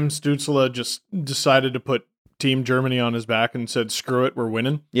where Tim Stützle just decided to put Team Germany on his back and said, screw it, we're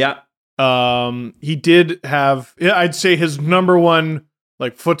winning. Yeah. He did have, I'd say his number one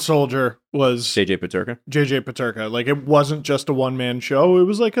like foot soldier was JJ Peterka. JJ Peterka. Like it wasn't just a one-man show. It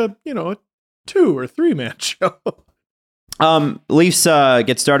was like a 2 or 3 man show. Leafs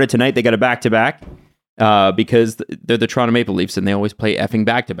get started tonight. They got a back-to-back because they're the Toronto Maple Leafs and they always play effing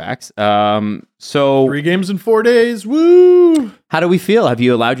back-to-backs. So 3 games in 4 days. Woo! how do we feel? Have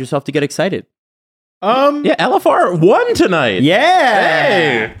you allowed yourself to get excited? Yeah, LFR won tonight. Yeah.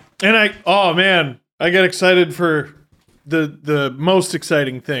 Hey. And I get excited for the most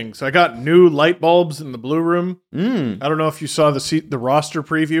exciting things. I got new light bulbs in the blue room. I don't know if you saw the roster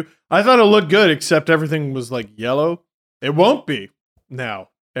preview. I thought it looked good, except everything was like yellow. It won't be now.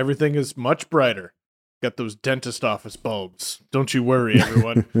 Everything is much brighter. Got those dentist office bulbs. Don't you worry,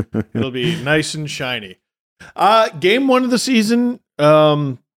 everyone. It'll be nice and shiny. Game 1 of the season,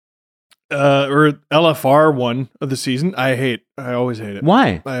 or LFR 1 of the season. I always hate it.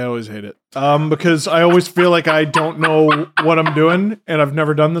 Why? I always hate it. Because I always feel like I don't know what I'm doing, and I've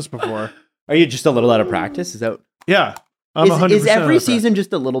never done this before. Are you just a little out of practice? Is that Yeah, I'm 100%. is every out of season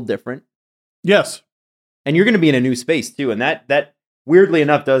just a little different? that. Yes. And you're going to be in a new space too, and that weirdly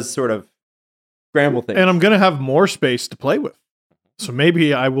enough does sort of scramble things. And I'm going to have more space to play with. So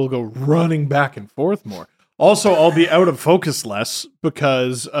maybe I will go running back and forth more. Also, I'll be out of focus less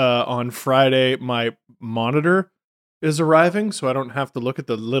because on Friday, my monitor is arriving. So I don't have to look at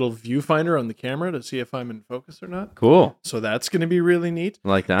the little viewfinder on the camera to see if I'm in focus or not. Cool. So that's going to be really neat.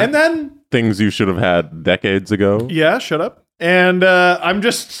 Like that. And then, Things you should have had decades ago. yeah, shut up. And I'm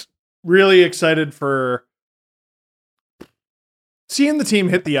just really excited for seeing the team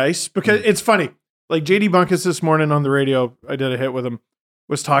hit the ice because it's funny. Like JD Bunkus this morning on the radio, I did a hit with him,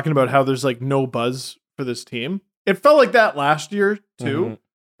 was talking about how there's like no buzz for this team. It felt like that last year too. Mhm.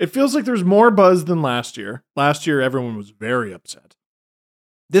 It feels like there's more buzz than last year. Last year, everyone was very upset.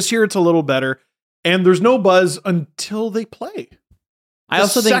 This year, it's a little better. And there's no buzz until they play. I The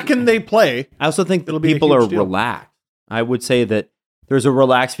also think second they play, I also think It'll that be a people are huge deal. relaxed. I would say that there's a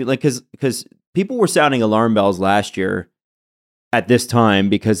relaxed feeling because people were sounding alarm bells last year at this time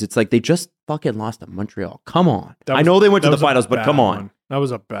because it's like they just fucking lost to Montreal. Come on. that I was- know they went to that the was a finals, but bad come on. one. That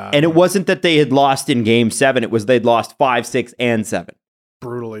was a bad And it one. wasn't that they had lost in game 7, it was they'd lost 5, 6, and 7.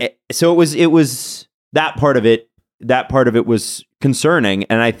 Brutally. So it was that part of it was concerning.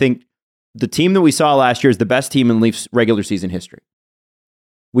 And I think the team that we saw last year is the best team in Leafs regular season history.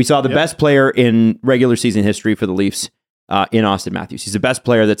 We saw the Yep. best player in regular season history for the Leafs in Austin Matthews. He's the best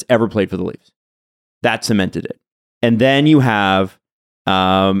player that's ever played for the Leafs. That cemented it. And then you have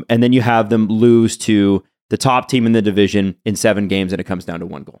them lose to the top team in the division in 7 games, and it comes down to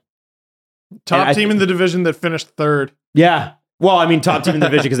 1 goal. Top I team in the division that finished third. Yeah. Well, I mean, top team in the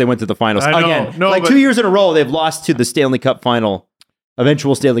division because they went to the finals. I know. Again, No, like but- 2 years in a row, they've lost to the Stanley Cup final,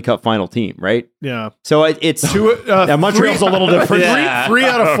 eventual Stanley Cup final team, right? Yeah. So it's Montreal's three- a little different. Yeah. Three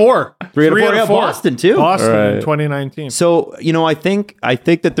out of 4. 3 out of 4. Yeah, Boston too. Boston in Right. 2019. So, I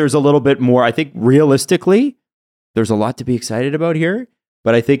think that there's a little bit more. I think realistically, there's a lot to be excited about here,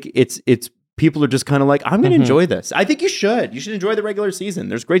 but I think it's people are just kind of like, I'm going to enjoy this. I think you should. You should enjoy the regular season.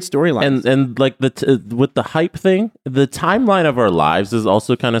 There's great storylines. And like with the hype thing, the timeline of our lives is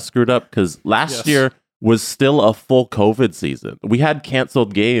also kind of screwed up because last year was still a full COVID season. We had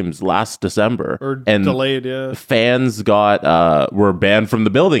canceled games last December and delayed. Fans were banned from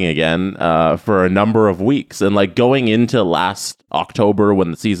the building again for a number of weeks. And like going into last October when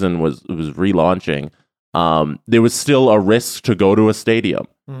the season was relaunching, there was still a risk to go to a stadium.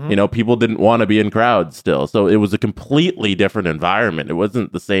 You know, people didn't want to be in crowds still. So it was a completely different environment. It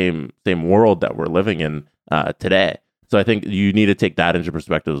wasn't the same world that we're living in today. So I think you need to take that into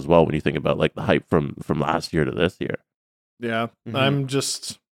perspective as well when you think about like the hype from last year to this year. Yeah.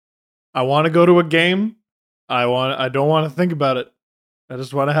 I want to go to a game. I don't want to think about it. I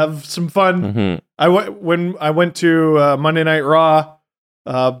just want to have some fun. When I went to Monday Night Raw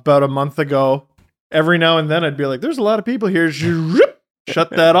about a month ago, every now and then I'd be like, there's a lot of people here.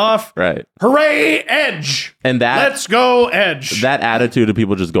 Shut that off. Right. Hooray, Edge. And let's go, Edge. That attitude of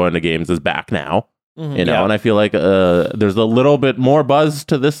people just going to games is back now. You know, and I feel like there's a little bit more buzz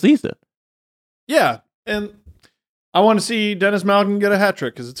to this season. Yeah. And I want to see Dennis Malgin get a hat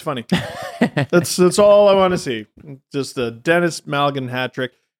trick because it's funny. That's all I want to see. Just a Dennis Malgin hat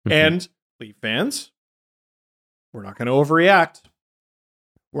trick. And Leaf fans, we're not going to overreact.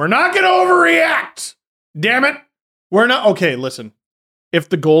 We're not going to overreact. Damn it. We're not. Okay, listen. If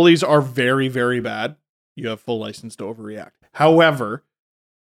the goalies are very, very bad, you have full license to overreact. However,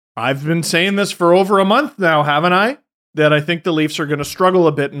 I've been saying this for over a month now, haven't I? That I think the Leafs are going to struggle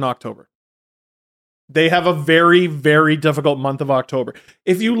a bit in October. They have a very, very difficult month of October.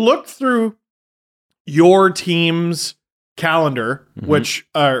 If you look through your team's calendar, which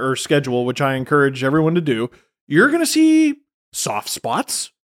or schedule, which I encourage everyone to do, you're going to see soft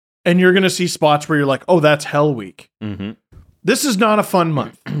spots, and you're going to see spots where you're like, oh, that's Hell Week. This is not a fun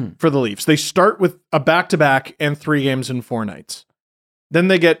month for the Leafs. They start with a back-to-back and 3 games in 4 nights. Then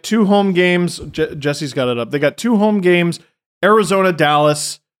they get 2 home games. Jesse's got it up. They got 2 home games, Arizona,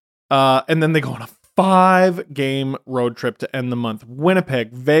 Dallas, and then they go on a 5-game road trip to end the month.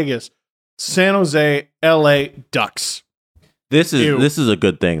 Winnipeg, Vegas, San Jose, LA, Ducks. This is a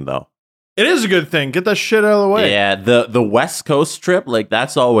good thing, though. It is a good thing. Get that shit out of the way. Yeah, the West Coast trip, like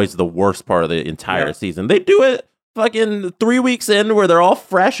that's always the worst part of the entire season. They do it fucking 3 weeks in where they're all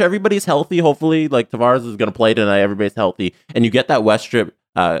fresh, everybody's healthy. Hopefully, like Tavares is going to play tonight, everybody's healthy, and you get that West trip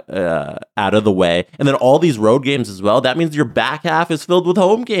out of the way, and then all these road games as well. That means your back half is filled with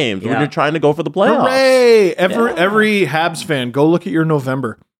home games when you're trying to go for the playoffs. Hooray! Every Habs fan, go look at your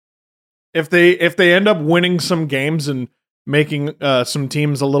November. If they end up winning some games and making some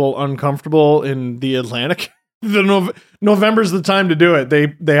teams a little uncomfortable in the Atlantic, November's the time to do it.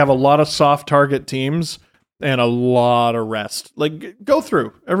 They have a lot of soft target teams and a lot of rest. Like, go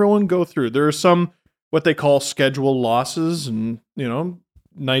through. Everyone go through. There are some, what they call schedule losses and,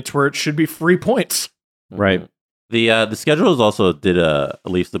 nights where it should be free points. Right. The schedules also did at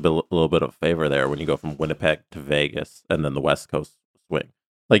least a little bit of a favor there when you go from Winnipeg to Vegas and then the West Coast swing.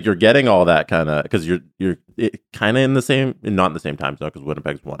 Like, you're getting all that kind of, because you're kind of in the same, not in the same time zone because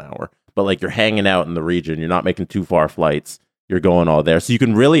Winnipeg's 1 hour, but like you're hanging out in the region. You're not making too far flights. You're going all there. So you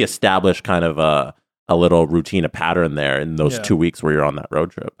can really establish kind of a little routine, a pattern there in those 2 weeks where you're on that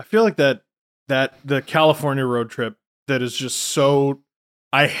road trip. I feel like that the California road trip that is just so,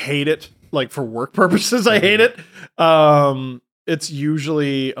 I hate it. Like, for work purposes, I hate it. It's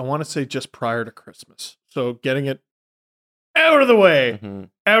usually, I want to say, just prior to Christmas. So getting it out of the way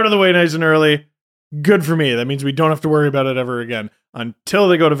nice and early. Good for me. That means we don't have to worry about it ever again until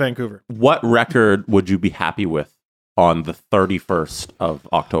they go to Vancouver. What record would you be happy with on the 31st of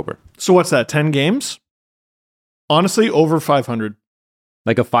October? So what's that, 10 games? Honestly, over 500.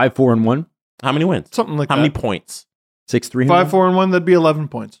 Like a 5-4-1? How many wins? Something like How that. many points? 6-3. 5-4-1, that'd be 11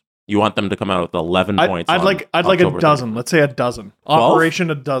 points. You want them to come out with 11 points? I'd like a dozen. 31st. Let's say a dozen. Operation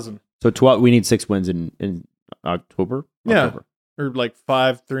a dozen. So 12. We need 6 wins in October. Yeah, or like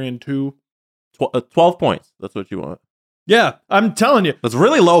 5, 3, and 2. 12 points. That's what you want. Yeah, I'm telling you, That's a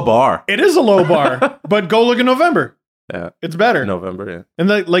really low bar. it is a low bar. But go look at November. Yeah, It's better. November. Yeah. And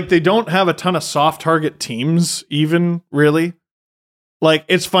they don't have a ton of soft target teams, even, really. Like,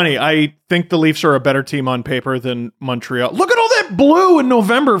 it's funny. I think the Leafs are a better team on paper than Montreal. Look at all that blue in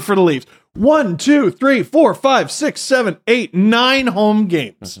November for the Leafs. 1, 2, 3, 4, 5, 6, 7, 8, 9 home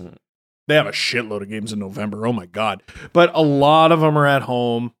games. They have a shitload of games in November. Oh my God. But a lot of them are at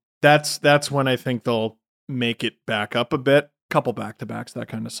home. That's when I think they'll make it back up a bit. Couple back-to-backs. That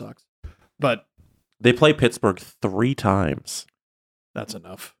kind of sucks. But They play Pittsburgh 3 times. that's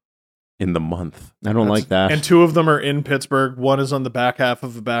enough. in the month. I don't like that. And 2 of them are in Pittsburgh. One is on the back half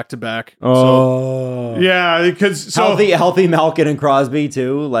of a back-to-back. Oh. So, yeah, because Healthy Malkin and Crosby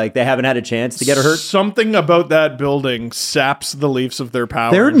too. Like they haven't had a chance to get hurt. Something about that building saps the Leafs of their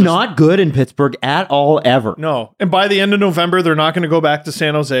power. They're not good in Pittsburgh at all, ever. No. And by the end of November, they're not going to go back to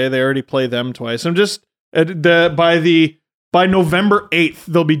San Jose. They already play them twice. I'm just by November 8th,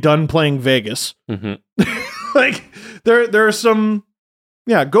 they'll be done playing Vegas. Mm-hmm. Like there are some.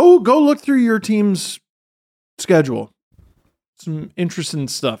 Yeah, go look through your team's schedule. Some interesting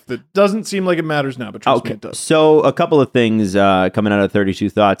stuff that doesn't seem like it matters now, but trust me, it does. So a couple of things coming out of 32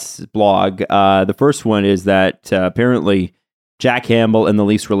 Thoughts blog. The first one is that apparently Jack Campbell and the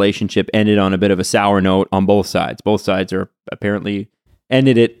Leafs relationship ended on a bit of a sour note on both sides. Both sides are apparently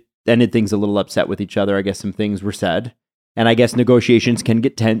ended things a little upset with each other. I guess some things were said, and I guess negotiations can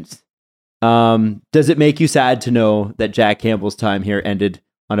get tense. Does it make you sad to know that Jack Campbell's time here ended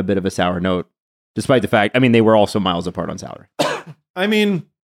on a bit of a sour note, despite the fact, I mean, they were also miles apart on salary? I mean,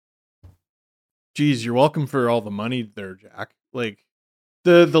 geez, you're welcome for all the money there, Jack. Like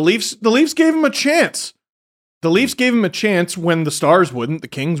the Leafs gave him a chance. The Leafs gave him a chance when the Stars wouldn't, the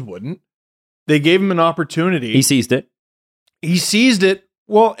Kings wouldn't. They gave him an opportunity. He seized it.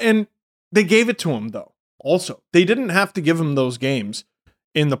 Well, and they gave it to him though. Also, they didn't have to give him those games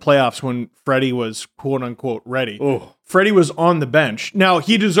in the playoffs when Freddie was quote unquote ready. Oh. Freddie was on the bench. Now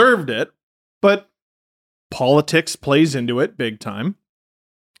he deserved it, but politics plays into it big time.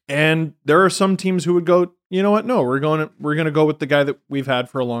 And there are some teams who would go, you know what? No, we're going to go with the guy that we've had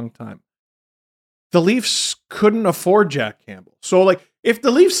for a long time. The Leafs couldn't afford Jack Campbell. So like if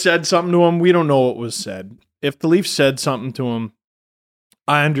the Leafs said something to him, we don't know what was said. If the Leafs said something to him,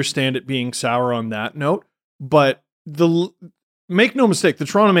 I understand it being sour on that note, but make no mistake, the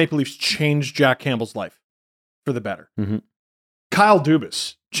Toronto Maple Leafs changed Jack Campbell's life for the better. Mm-hmm. Kyle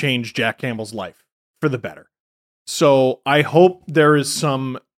Dubas changed Jack Campbell's life for the better. So I hope there is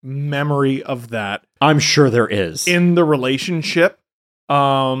some memory of that. I'm sure there is. In the relationship.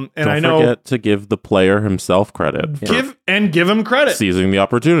 And I know forget to give the player himself credit. Give him credit. Seizing the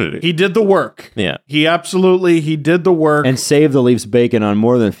opportunity. He did the work. Yeah. He did the work. And saved the Leafs bacon on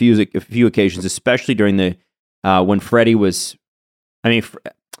more than a few occasions, especially during the when Freddie was...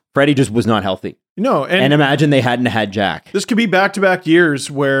 Freddie just was not healthy. No, and imagine they hadn't had Jack. This could be back-to-back years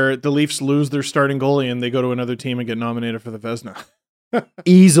where the Leafs lose their starting goalie and they go to another team and get nominated for the Vezina.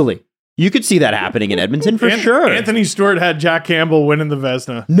 Easily. You could see that happening in Edmonton for sure. Anthony Stewart had Jack Campbell winning the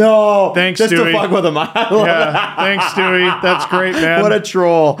Vezina. No. Thanks, just Stewie. to fuck with him. Thanks, Stewie. That's great, man. What a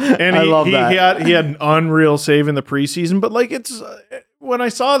troll. And I love that. He had an unreal save in the preseason, but like it's when I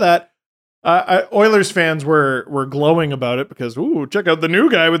saw that, Oilers fans were glowing about it because, ooh, check out the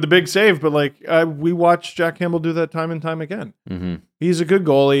new guy with the big save. But like we watched Jack Campbell do that time and time again. Mm-hmm. He's a good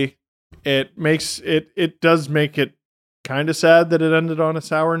goalie. It does make it kind of sad that it ended on a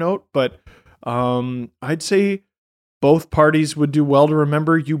sour note, but I'd say both parties would do well to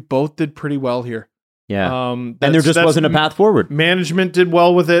remember you both did pretty well here. Yeah. And there just wasn't a path forward. Management did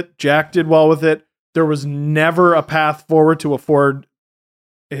well with it. Jack did well with it. There was never a path forward to afford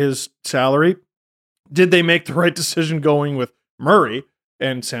his salary. Did they make the right decision going with Murray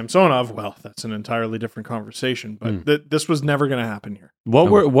and Samsonov? Well, that's an entirely different conversation, but this was never going to happen here. What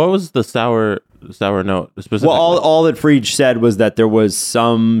was the sour note specifically? Well, all that Friedge said was that there was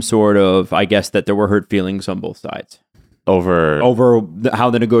some sort of, I guess, that there were hurt feelings on both sides over how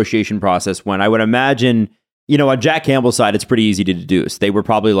the negotiation process went. I would imagine, on Jack Campbell's side, it's pretty easy to deduce. They were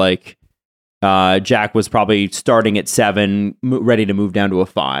probably like, Jack was probably starting at 7, ready to move down to a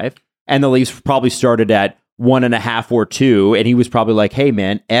 5. And the Leafs probably started at 1.5 or 2. And he was probably like, hey,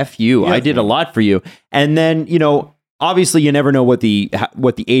 man, F you. I did a lot for you. And then, obviously you never know what the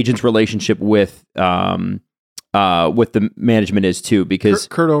agent's relationship with the management is too, because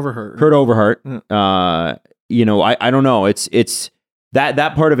Kurt Overhart. I don't know. It's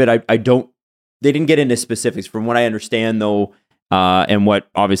that part of it. They didn't get into specifics from what I understand though. And what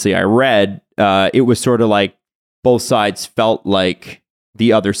obviously I read, it was sort of like both sides felt like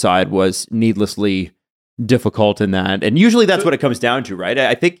the other side was needlessly difficult in that. And usually that's what it comes down to, right?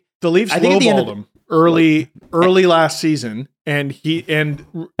 I think the Leafs lowballed him early last season, and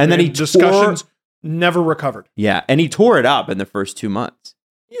then he discussions never recovered. Yeah, and he tore it up in the first 2 months.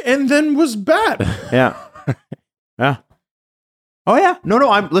 And then was bad. Yeah. Yeah. Oh yeah. No,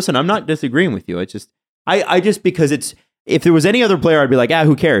 I'm not disagreeing with you. It's just I just because if there was any other player, I'd be like,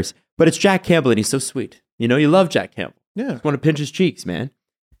 who cares? But it's Jack Campbell, and he's so sweet. You love Jack Campbell. Yeah. Just want to pinch his cheeks, man.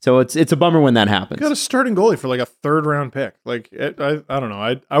 So it's a bummer when that happens. Got a starting goalie for like a 3rd round pick. Like I don't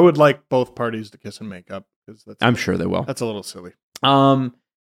know. I would like both parties to kiss and make up because I'm sure they will. That's a little silly.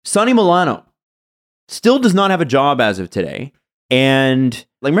 Sonny Milano still does not have a job as of today. And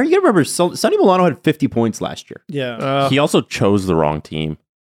like, you gotta remember, Sonny Milano had 50 points last year. Yeah. He also chose the wrong team.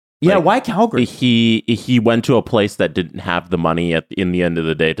 Yeah, Like, why Calgary? He went to a place that didn't have the money in the end of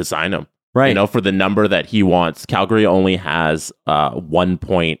the day to sign him. Right. You know, for the number that he wants. Calgary only has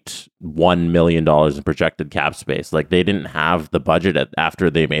 $1.1 million in projected cap space. Like, they didn't have the budget after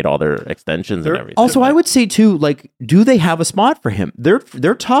they made all their extensions and everything. Also, I would say too, like, do they have a spot for him? Their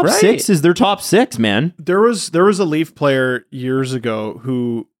top Right. 6 is their top 6, man. There was a Leaf player years ago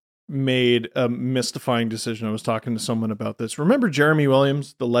who made a mystifying decision. I was talking to someone about this. Remember Jeremy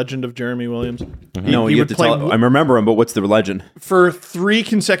Williams, the legend of Jeremy Williams? No, you have to tell. I remember him, but what's the legend? For 3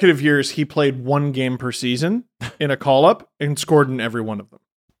 consecutive years, he played 1 game per season in a call-up and scored in every one of them.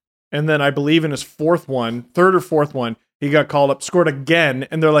 And then I believe in his third or fourth one, he got called up, scored again,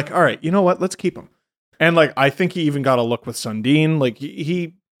 and they're like, all right, you know what? Let's keep him. And like, I think he even got a look with Sundin. Like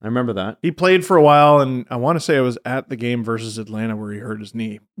I remember that. he played for a while, and I want to say I was at the game versus Atlanta where he hurt his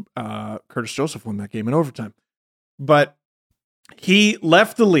knee. Curtis Joseph won that game in overtime. But he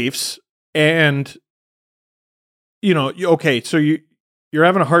left the Leafs, and, you know, okay, so you're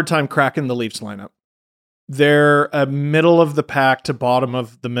having a hard time cracking the Leafs lineup. They're a middle of the pack to bottom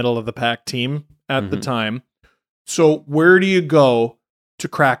of the middle of the pack team at the time. So where do you go to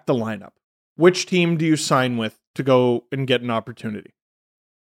crack the lineup? Which team do you sign with to go and get an opportunity?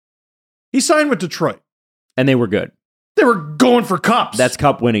 He signed with Detroit. And they were good. They were going for cups. That's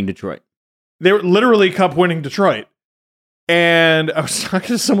cup winning Detroit. They were literally cup winning Detroit. And I was talking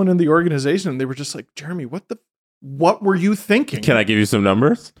to someone in the organization, and they were just like, Jeremy, what were you thinking? Can I give you some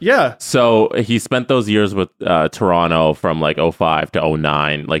numbers? Yeah. So he spent those years with Toronto from like 05 to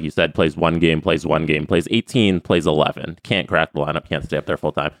 09. Like you said, plays one game, plays 18, plays 11. Can't crack the lineup, can't stay up there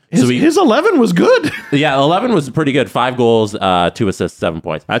full time. His 11 was good. Yeah, 11 was pretty good. 5 goals, 2 assists, 7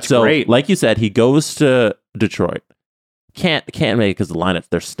 points. That's great. Like you said, he goes to Detroit. Can't make it because the lineups,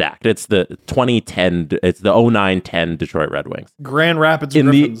 they're stacked. It's the 09-10 Detroit Red Wings. Grand Rapids In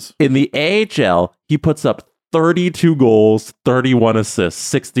Griffins. the AHL, he puts up 32 goals, 31 assists,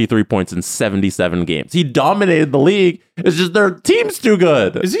 63 points in 77 games. He dominated the league. It's just their team's too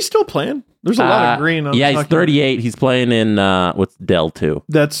good. Is he still playing? There's a lot of green on Yeah, the he's hockey. 38. He's playing in what's Dell 2.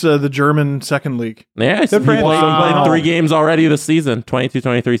 That's the German second league. Yeah, he's Good for him. played Wow. 3 games already this season,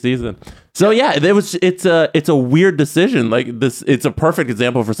 22-23 season. So yeah, it's a weird decision. Like this, it's a perfect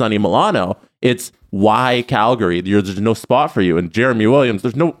example for Sonny Milano. It's why Calgary, there's no spot for you. And Jeremy Williams,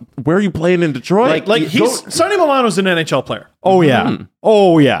 where are you playing in Detroit? Like Sonny Milano's an NHL player. Oh, yeah.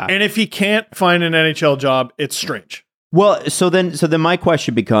 Oh, yeah. And if he can't find an NHL job, it's strange. Well, so then my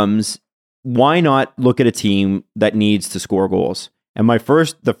question becomes, why not look at a team that needs to score goals? And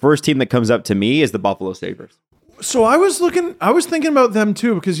the first team that comes up to me is the Buffalo Sabres. So I was thinking about them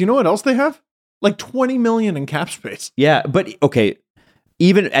too, because you know what else they have? Like 20 million in cap space. Yeah, but okay,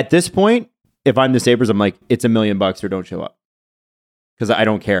 even at this point, if I'm the Sabres, I'm like, it's $1 million or don't show up. Because I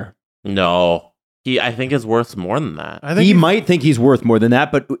don't care. no, I think it's worth more than that. I think He might think he's worth more than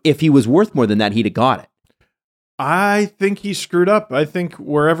that, but if he was worth more than that, he'd have got it. I think he screwed up. I think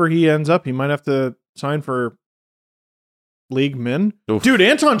wherever he ends up, he might have to sign for league min. Oof. Dude,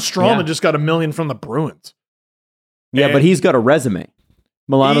 Anton Strawman Yeah. just got $1 million from the Bruins. Yeah, And- but he's got a resume.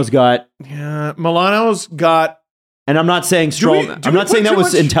 Milano's got, Yeah, Milano's got. and I'm not saying Do we- Strawman. do I'm we not saying put that too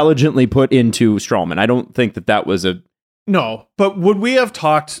was much- intelligently put into Strawman. I don't think that was a. No, but would we have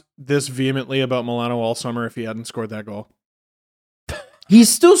talked this vehemently about Milano all summer if he hadn't scored that goal? He's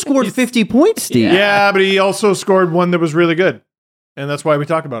still scored 50 points, Steve. Yeah, but he also scored one that was really good. And that's why we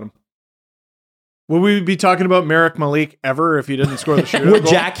talk about him. Would we be talking about Marek Malik ever if he didn't score the shootout Would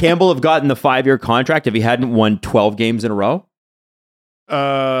goal? Jack Campbell have gotten the 5-year contract if he hadn't won 12 games in a row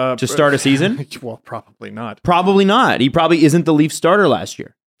to start a season? Well, probably not. Probably not. He probably isn't the Leaf starter last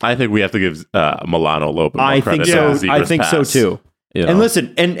year. I think we have to give Milano a little bit more I credit. think than so. the Zebras I think so pass. too. You know? And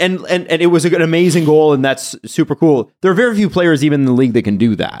listen, and it was an amazing goal, and that's super cool. There are very few players even in the league that can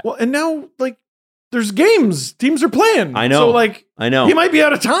do that. Well, and now, like, there's games. Teams are playing. I know. So, like, I know. he might be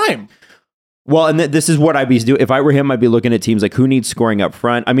out of time. Well, and this is what I'd be doing. If I were him, I'd be looking at teams like who needs scoring up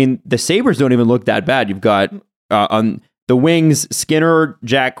front. I mean, the Sabres don't even look that bad. You've got on the wings, Skinner,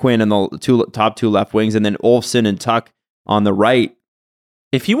 Jack Quinn, and the top 2 left wings, and then Olsen and Tuck on the right.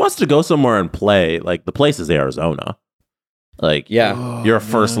 if he wants to go somewhere and play, like the place is Arizona. Like, Yeah. you're a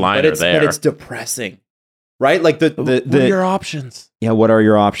first liner But there. it's depressing, right? Like What are your options? yeah. What are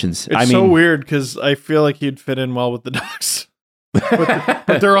your options? It's so weird because I feel like he'd fit in well with the Ducks.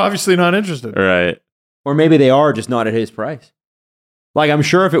 But they're obviously not interested. Right. or maybe they are just not at his price. Like I'm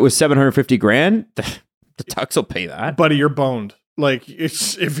sure if it was $750,000, the Ducks will pay that. Buddy, you're boned. like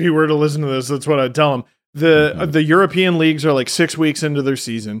if he were to listen to this, that's what I'd tell him. The European leagues are like 6 weeks into their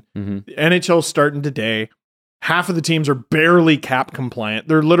season. The NHL's starting today. Half of the teams are barely cap compliant.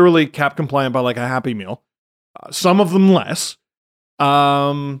 They're literally cap compliant by like a Happy Meal. Some of them less.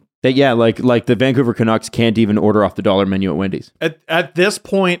 Like the Vancouver Canucks can't even order off the dollar menu at Wendy's. At this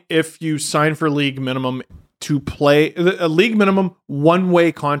point, if you sign for league minimum to play a league minimum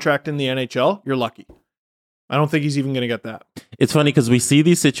one-way contract in the NHL, you're lucky. I don't think he's even going to get that. It's funny because we see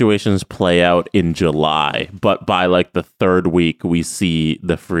these situations play out in July, but by like the third week, we see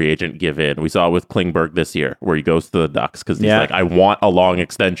the free agent give in. We saw it with Klingberg this year, where he goes to the Ducks because he's like, I want a long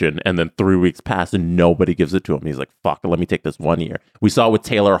extension. And then 3 weeks pass and nobody gives it to him. He's like, fuck, let me take this 1 year. We saw it with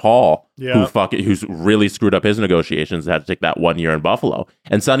Taylor Hall, who's really screwed up his negotiations, had to take that 1 year in Buffalo.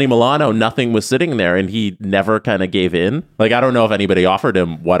 And Sonny Milano, nothing was sitting there and he never kind of gave in. Like, I don't know if anybody offered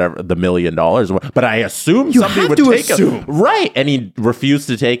him whatever, the $1 million, but I assume somebody would take it. Right. And he refused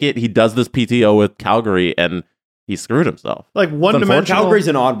to take it. He does this PTO with Calgary and he screwed himself. Like one-dimensional. Calgary's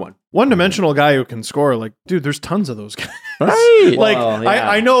an odd one. One-dimensional guy who can score. Like, dude, there's tons of those guys. Right. Like,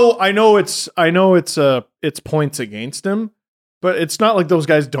 I know it's points against him, but it's not like those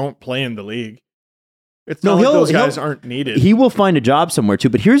guys don't play in the league. It's not like those guys aren't needed. He will find a job somewhere too.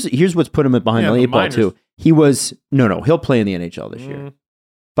 But here's what's put him behind the 8 ball too. He was he'll play in the NHL this year.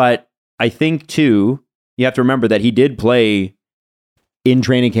 But I think too, you have to remember that he did play in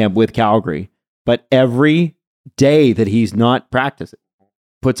training camp with Calgary, but every day that he's not practicing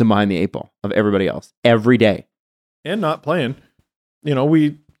puts him behind the 8 ball of everybody else every day. And not playing.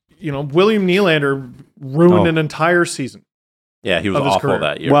 William Nylander ruined an entire season. Yeah, he was awful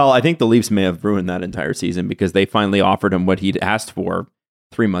that year. Well, I think the Leafs may have ruined that entire season because they finally offered him what he'd asked for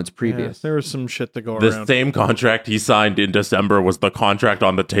 3 months previous. There was some shit to go around. The same contract he signed in December was the contract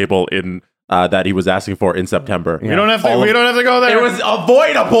on the table in that he was asking for in September. We don't have to go there. It was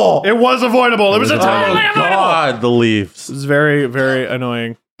avoidable. It was avoidable. It was entirely avoidable. God, the Leafs. It's very, very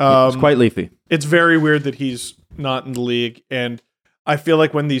annoying. It's quite leafy. It's very weird that he's not in the league, and I feel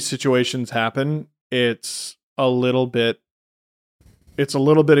like when these situations happen, it's a little bit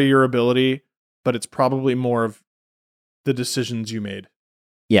of your ability, but it's probably more of the decisions you made.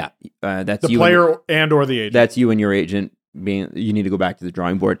 Yeah, that's the player and or the agent. That's you and your agent being. You need to go back to the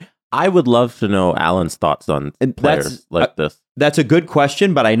drawing board. I would love to know Alan's thoughts on players like this. That's a good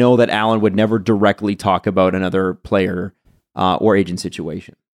question, but I know that Alan would never directly talk about another player or agent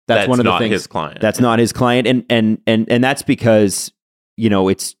situation. That's one of the things. His client. That's not his client, and that's because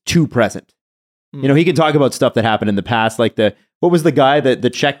it's too present. He can talk about stuff that happened in the past, like what was the guy the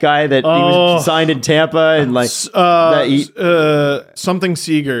Czech guy that he was signed in Tampa and like something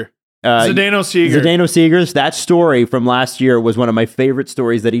Seager. Zdeno Seager. Zdeno Seager's, that story from last year was one of my favorite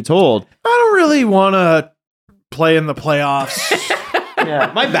stories that he told. I don't really want to play in the playoffs.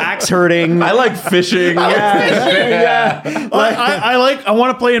 Yeah, my back's hurting. I like fishing. I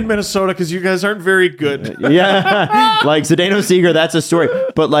want to play in Minnesota because you guys aren't very good. Yeah, like Zdeno Seager, that's a story.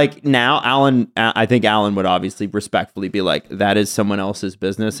 But like now, I think Alan would obviously respectfully be like, that is someone else's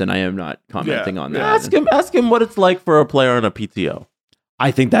business, and I am not commenting on that. Ask him what it's like for a player on a PTO. I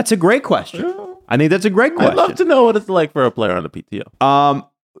think that's a great question. I'd love to know what it's like for a player on a PTO.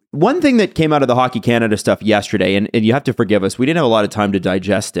 One thing that came out of the Hockey Canada stuff yesterday, and you have to forgive us, we didn't have a lot of time to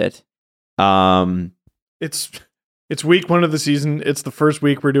digest it. It's week 1 of the season. It's the first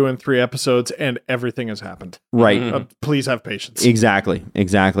week we're doing 3 episodes, and everything has happened. Right. Please have patience. Exactly.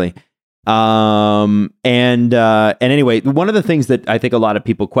 And anyway, one of the things that I think a lot of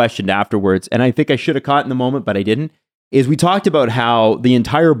people questioned afterwards, and I think I should have caught in the moment, but I didn't, is we talked about how the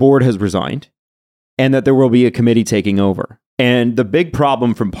entire board has resigned and that there will be a committee taking over. And the big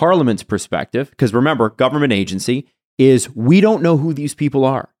problem from Parliament's perspective, because remember, government agency, is we don't know who these people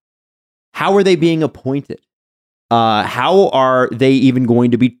are. How are they being appointed? How are they even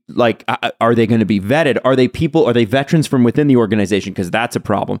going to be, are they going to be vetted? Are they veterans from within the organization? Because that's a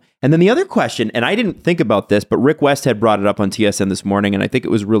problem. And then the other question, and I didn't think about this, but Rick Westhead brought it up on TSN this morning, and I think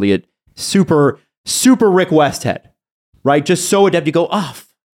it was really a super, super Rick Westhead. Right? Just so adept to go,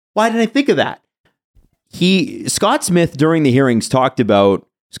 why didn't I think of that? Scott Smith, during the hearings, talked about,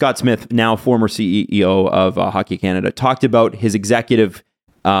 Scott Smith, now former CEO of Hockey Canada, talked about his executive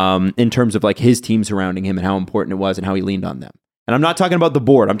in terms of like his team surrounding him and how important it was and how he leaned on them. And I'm not talking about the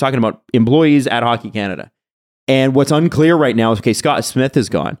board. I'm talking about employees at Hockey Canada. And what's unclear right now is, okay, Scott Smith is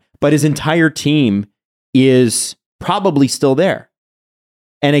gone, but his entire team is probably still there.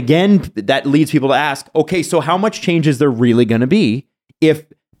 And again, that leads people to ask, okay, so how much change is there really going to be if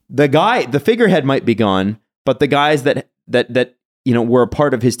the figurehead might be gone, but the guys that were a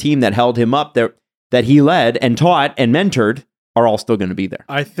part of his team that held him up, that he led and taught and mentored are all still going to be there.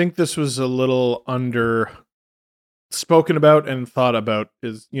 I think this was a little under spoken about and thought about.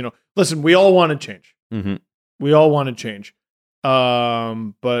 Is, listen, we all want to change. Mm-hmm. We all want to change.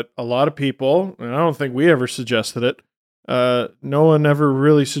 But a lot of people, and I don't think we ever suggested it. No one ever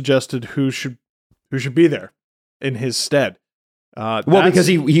really suggested who should be there in his stead. Because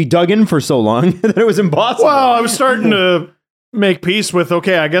he dug in for so long that it was impossible. Well, I was starting to make peace with,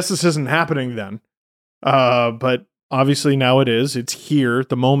 okay, I guess this isn't happening then. But obviously now it is. It's here.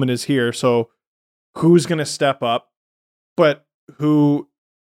 The moment is here. So who's going to step up? But who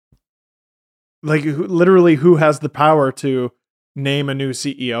has the power to name a new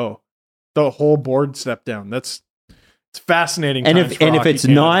CEO? The whole board stepped down. It's fascinating. And if it's Canada.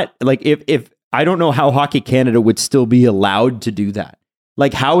 not like if I don't know how Hockey Canada would still be allowed to do that.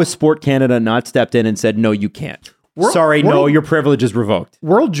 Like, how has Sport Canada not stepped in and said, no, you can't? No, your privilege is revoked.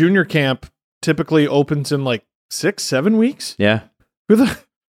 World Junior Camp typically opens in like 6-7 weeks. Yeah. Who's in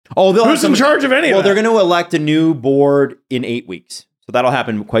charge of any of that? Well, they're going to elect a new board in 8 weeks. So that'll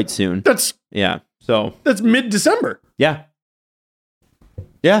happen quite soon. That's mid-December. Yeah.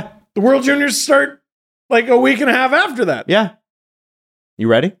 Yeah. The World Juniors start like a week and a half after that. Yeah. You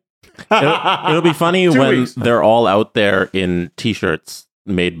ready? It'll be funny 2 when weeks. they're all out there in t-shirts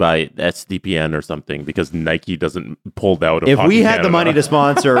made by SDPN or something because Nike doesn't pulled out of If Hockey we had Canada. the money to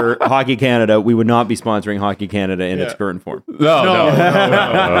sponsor Hockey Canada, we would not be sponsoring Hockey Canada in its current form. No.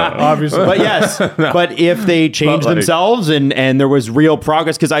 Obviously. But yes, but if they change themselves and there was real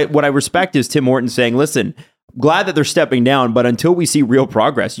progress, because what I respect is Tim Horton saying, listen, glad that they're stepping down, but until we see real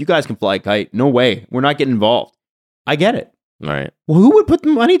progress, you guys can fly a kite. No way. We're not getting involved. I get it. All right. Well, who would put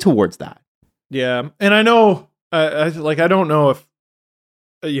the money towards that? Yeah. And I know, I don't know if,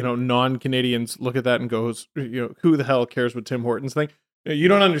 non-Canadians look at that and goes, who the hell cares what Tim Hortons think? You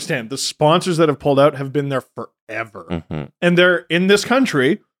don't understand. The sponsors that have pulled out have been there forever. Mm-hmm. And they're in this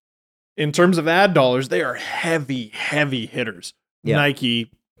country, in terms of ad dollars, they are heavy, heavy hitters. Yeah.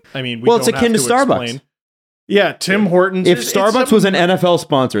 Nike, I mean, It's akin to Starbucks. Explain. Yeah, Tim Hortons. If Starbucks was an NFL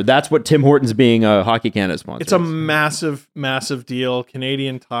sponsor, that's what Tim Hortons being a Hockey Canada sponsor It's a is. massive, massive deal.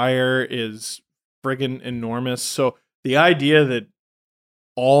 Canadian Tire is friggin' enormous. So the idea that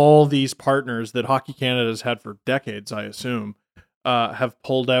all these partners that Hockey Canada has had for decades, I assume, have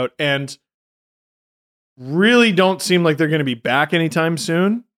pulled out and really don't seem like they're going to be back anytime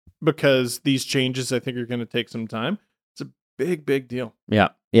soon because these changes, I think, are going to take some time. It's a big, big deal.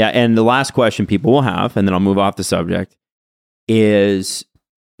 Yeah. Yeah. And the last question people will have, and then I'll move off the subject, is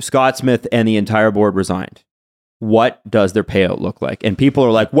Scott Smith and the entire board resigned. What does their payout look like? And people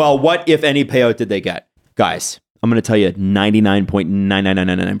are like, well, what, if any, payout did they get? Guys, I'm going to tell you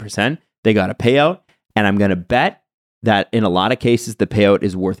 99.99999% they got a payout. And I'm going to bet that in a lot of cases, the payout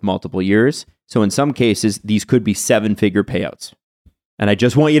is worth multiple years. So in some cases, these could be 7-figure payouts. And I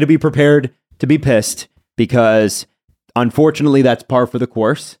just want you to be prepared to be pissed because unfortunately, that's par for the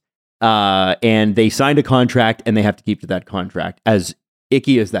course. And they signed a contract and they have to keep to that contract, as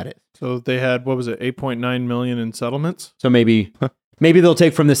icky as that is. So they had, what was it, 8.9 million in settlements? So maybe they'll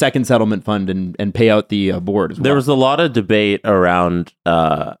take from the second settlement fund and pay out the board as well. There was a lot of debate around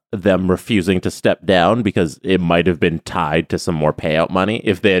them refusing to step down because it might have been tied to some more payout money.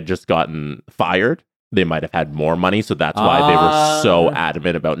 If they had just gotten fired, they might have had more money. So that's why they were so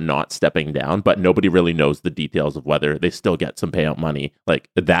adamant about not stepping down. But nobody really knows the details of whether they still get some payout money, like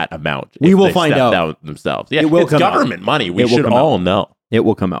that amount. We if will they find step out. down themselves. Yeah, It will it's come out. government money. We It will should come all out. know. It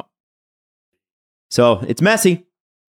will come out. So it's messy.